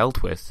only be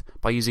dealt with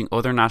by using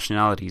other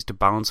nationalities to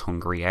balance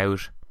Hungary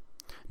out,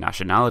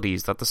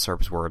 nationalities that the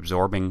Serbs were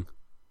absorbing.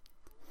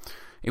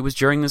 It was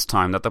during this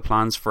time that the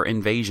plans for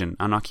invasion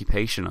and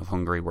occupation of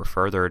Hungary were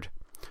furthered,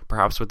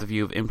 perhaps with the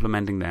view of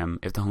implementing them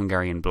if the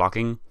Hungarian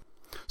blocking,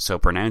 so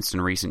pronounced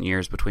in recent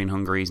years between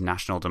Hungary's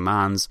national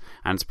demands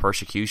and its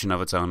persecution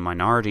of its own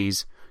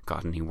minorities,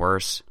 got any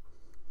worse.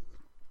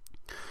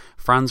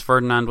 Franz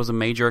Ferdinand was a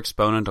major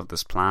exponent of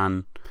this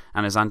plan,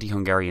 and his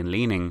anti-Hungarian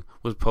leaning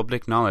was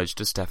public knowledge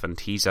to Stefan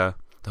Tisza,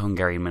 the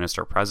Hungarian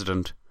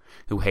minister-president,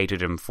 who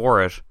hated him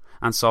for it,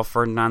 and saw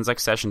Ferdinand's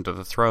accession to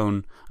the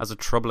throne as a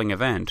troubling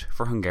event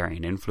for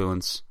Hungarian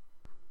influence.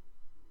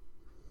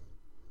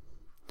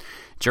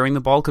 During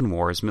the Balkan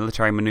Wars,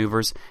 military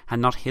manoeuvres had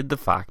not hid the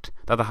fact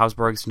that the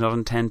Habsburgs did not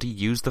intend to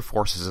use the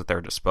forces at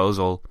their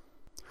disposal.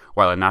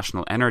 While a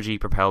national energy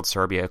propelled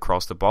Serbia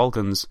across the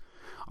Balkans,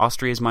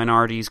 Austria's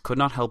minorities could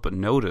not help but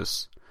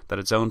notice that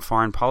its own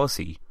foreign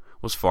policy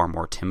was far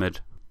more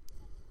timid.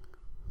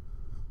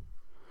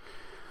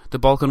 The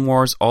Balkan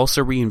Wars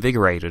also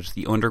reinvigorated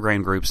the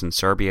underground groups in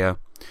Serbia,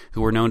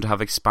 who were known to have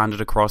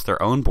expanded across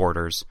their own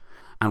borders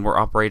and were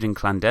operating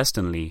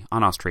clandestinely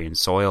on Austrian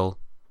soil.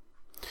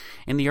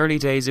 In the early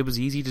days, it was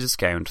easy to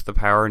discount the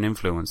power and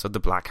influence of the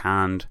Black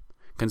Hand.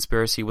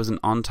 Conspiracy was an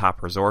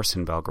on-tap resource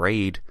in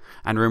Belgrade,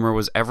 and rumour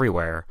was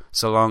everywhere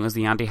so long as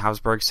the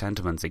anti-Habsburg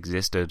sentiments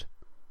existed.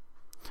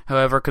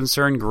 However,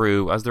 concern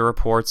grew as the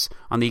reports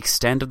on the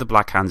extent of the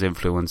Black Hand's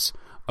influence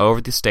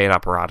over the state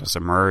apparatus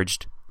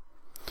emerged.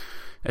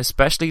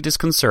 Especially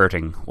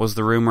disconcerting was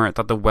the rumour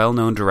that the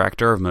well-known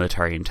director of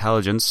military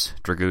intelligence,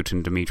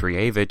 Dragutin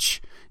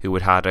Dmitrievich, who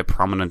had had a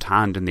prominent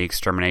hand in the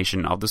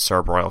extermination of the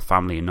Serb royal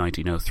family in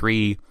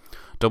 1903,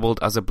 doubled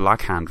as a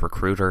Black Hand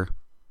recruiter.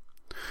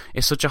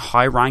 If such a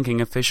high-ranking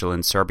official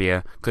in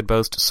Serbia could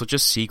boast such a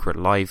secret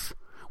life,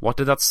 what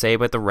did that say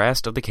about the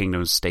rest of the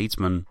kingdom's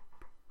statesmen?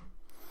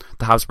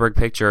 The Habsburg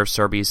picture of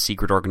Serbia's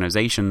secret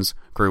organisations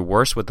grew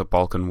worse with the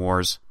Balkan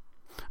Wars,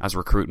 as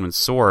recruitment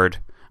soared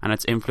and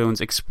its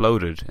influence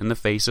exploded in the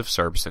face of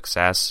Serb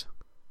success.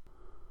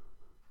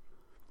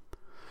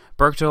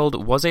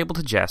 Berchtold was able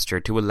to gesture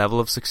to a level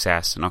of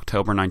success in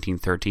October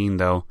 1913,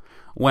 though,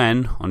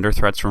 when, under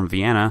threats from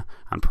Vienna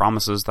and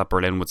promises that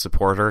Berlin would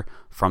support her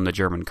from the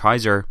German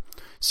Kaiser,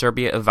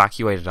 Serbia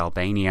evacuated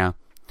Albania,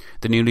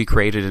 the newly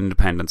created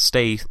independent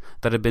state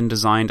that had been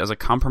designed as a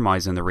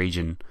compromise in the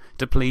region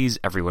to please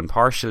everyone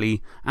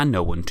partially and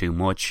no one too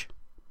much.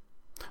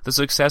 The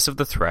success of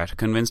the threat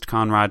convinced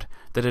Conrad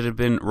that it had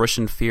been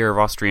Russian fear of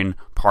Austrian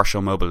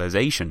partial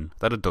mobilization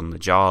that had done the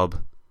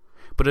job.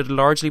 But it had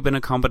largely been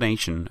a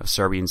combination of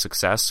Serbian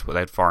success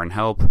without foreign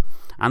help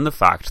and the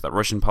fact that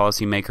Russian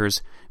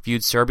policymakers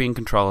viewed Serbian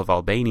control of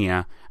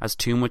Albania as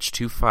too much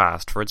too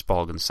fast for its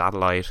Balkan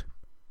satellite.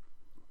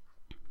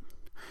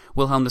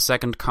 Wilhelm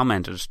II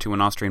commented to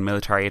an Austrian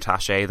military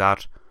attaché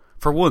that,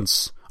 "For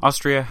once,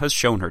 Austria has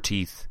shown her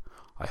teeth.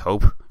 I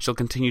hope she'll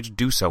continue to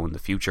do so in the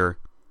future."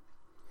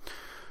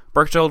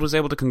 Berchtold was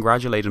able to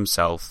congratulate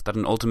himself that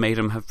an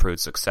ultimatum had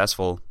proved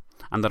successful,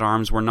 and that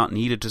arms were not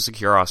needed to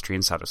secure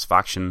Austrian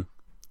satisfaction.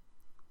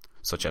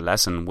 Such a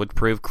lesson would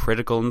prove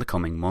critical in the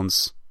coming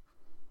months.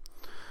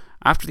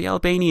 After the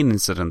Albanian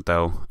incident,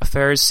 though,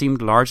 affairs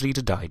seemed largely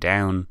to die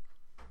down.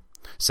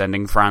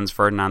 Sending Franz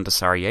Ferdinand to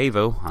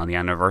Sarajevo on the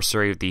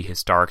anniversary of the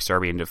historic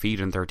Serbian defeat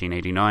in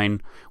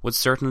 1389 would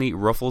certainly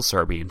ruffle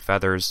Serbian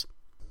feathers,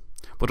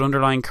 but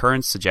underlying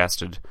currents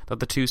suggested that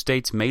the two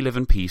states may live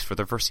in peace for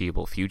the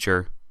foreseeable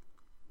future.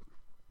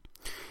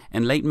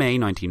 In late May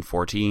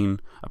 1914,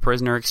 a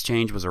prisoner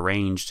exchange was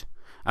arranged,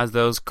 as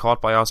those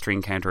caught by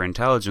Austrian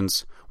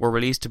counterintelligence were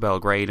released to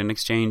Belgrade in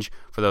exchange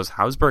for those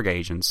Habsburg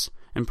agents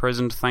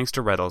imprisoned thanks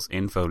to Redl's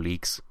info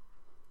leaks.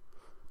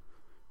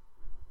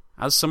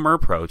 As summer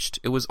approached,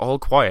 it was all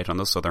quiet on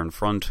the southern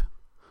front.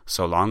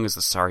 So long as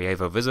the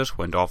Sarajevo visit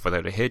went off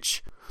without a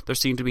hitch, there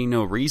seemed to be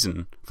no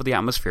reason for the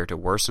atmosphere to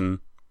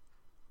worsen.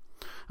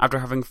 After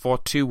having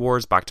fought 2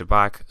 wars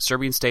back-to-back,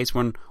 Serbian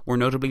statesmen were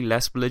notably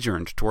less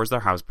belligerent towards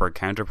their Habsburg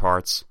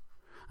counterparts,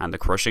 and the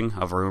crushing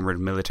of a rumoured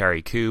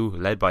military coup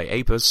led by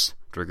Apis,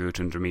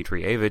 Dragutin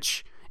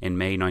Dmitrievich, in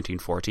May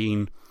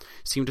 1914,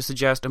 seemed to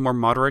suggest a more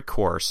moderate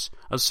course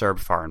of Serb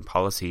foreign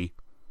policy.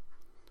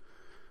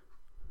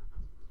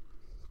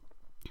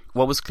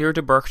 What was clear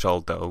to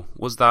Berchtold, though,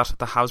 was that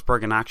the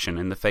Habsburg inaction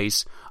in the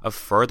face of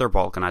further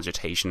Balkan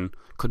agitation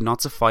could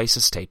not suffice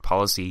as state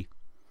policy.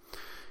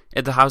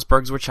 If the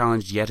Habsburgs were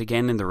challenged yet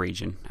again in the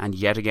region, and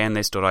yet again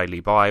they stood idly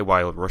by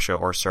while Russia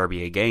or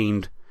Serbia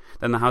gained,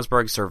 then the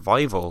Habsburg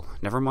survival,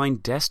 never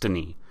mind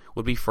destiny,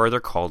 would be further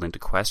called into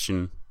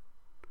question.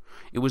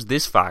 It was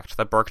this fact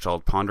that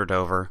Berchtold pondered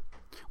over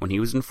when he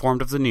was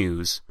informed of the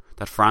news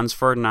that Franz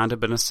Ferdinand had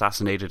been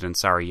assassinated in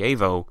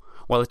Sarajevo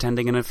while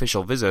attending an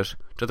official visit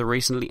to the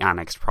recently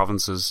annexed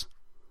provinces.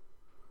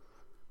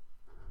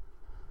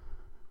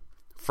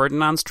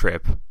 Ferdinand's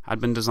trip had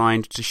been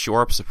designed to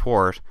shore up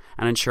support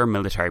and ensure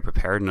military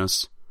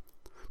preparedness,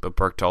 but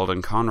Berchtold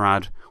and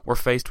Conrad were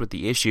faced with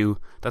the issue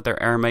that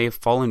their heir may have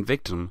fallen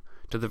victim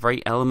to the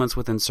very elements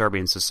within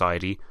Serbian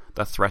society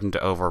that threatened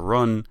to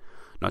overrun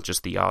not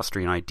just the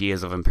Austrian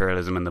ideas of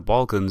imperialism in the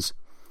Balkans,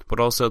 but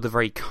also the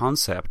very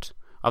concept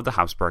of the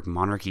Habsburg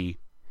monarchy.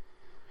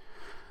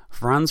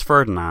 Franz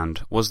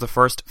Ferdinand was the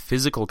first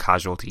physical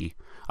casualty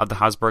of the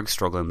Habsburg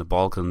struggle in the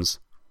Balkans,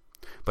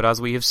 but as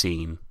we have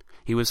seen,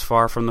 he was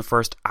far from the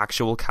first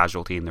actual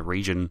casualty in the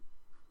region.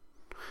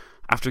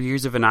 After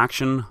years of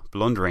inaction,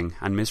 blundering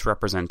and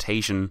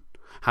misrepresentation,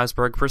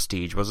 Habsburg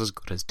prestige was as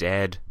good as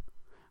dead,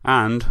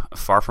 and,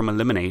 far from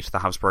eliminate the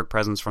Habsburg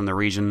presence from the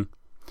region,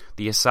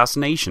 the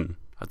assassination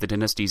of the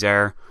dynasty's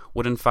heir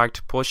would in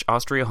fact push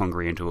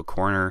Austria-Hungary into a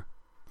corner,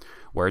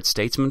 where its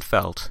statesmen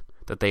felt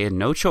that they had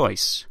no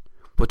choice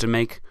but to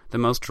make the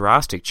most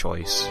drastic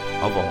choice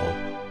of all: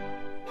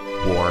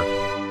 war.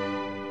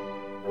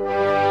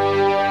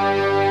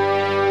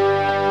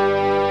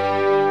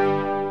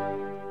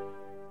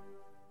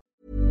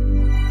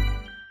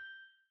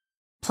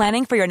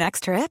 Planning for your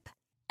next trip?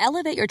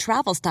 Elevate your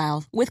travel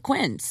style with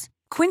Quince.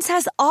 Quince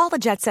has all the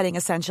jet-setting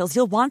essentials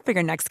you'll want for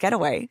your next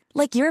getaway,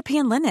 like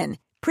European linen,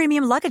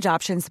 premium luggage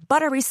options,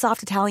 buttery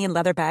soft Italian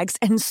leather bags,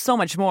 and so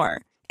much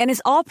more. And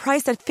is all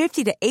priced at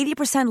 50 to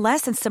 80%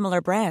 less than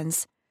similar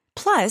brands.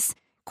 Plus,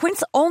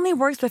 Quince only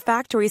works with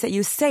factories that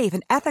use safe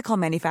and ethical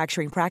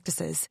manufacturing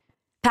practices.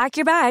 Pack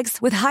your bags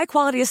with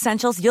high-quality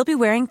essentials you'll be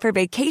wearing for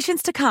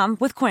vacations to come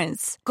with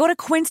Quince. Go to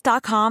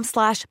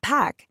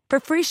quince.com/pack for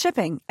free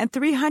shipping and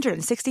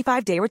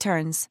 365-day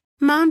returns.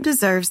 Mom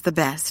deserves the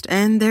best,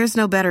 and there's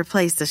no better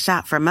place to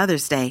shop for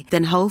Mother's Day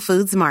than Whole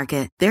Foods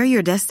Market. They're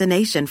your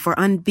destination for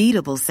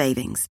unbeatable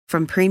savings,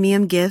 from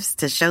premium gifts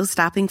to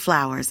show-stopping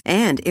flowers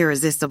and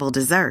irresistible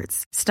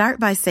desserts. Start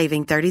by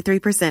saving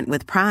 33%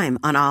 with Prime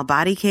on all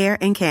body care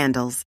and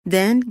candles.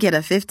 Then get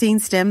a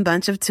 15-stem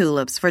bunch of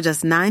tulips for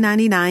just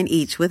 $9.99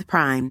 each with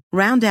Prime.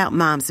 Round out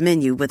Mom's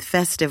menu with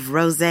festive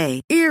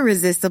rosé,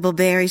 irresistible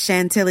berry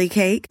chantilly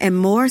cake, and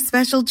more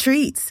special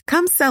treats.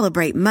 Come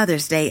celebrate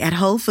Mother's Day at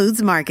Whole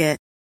Foods Market.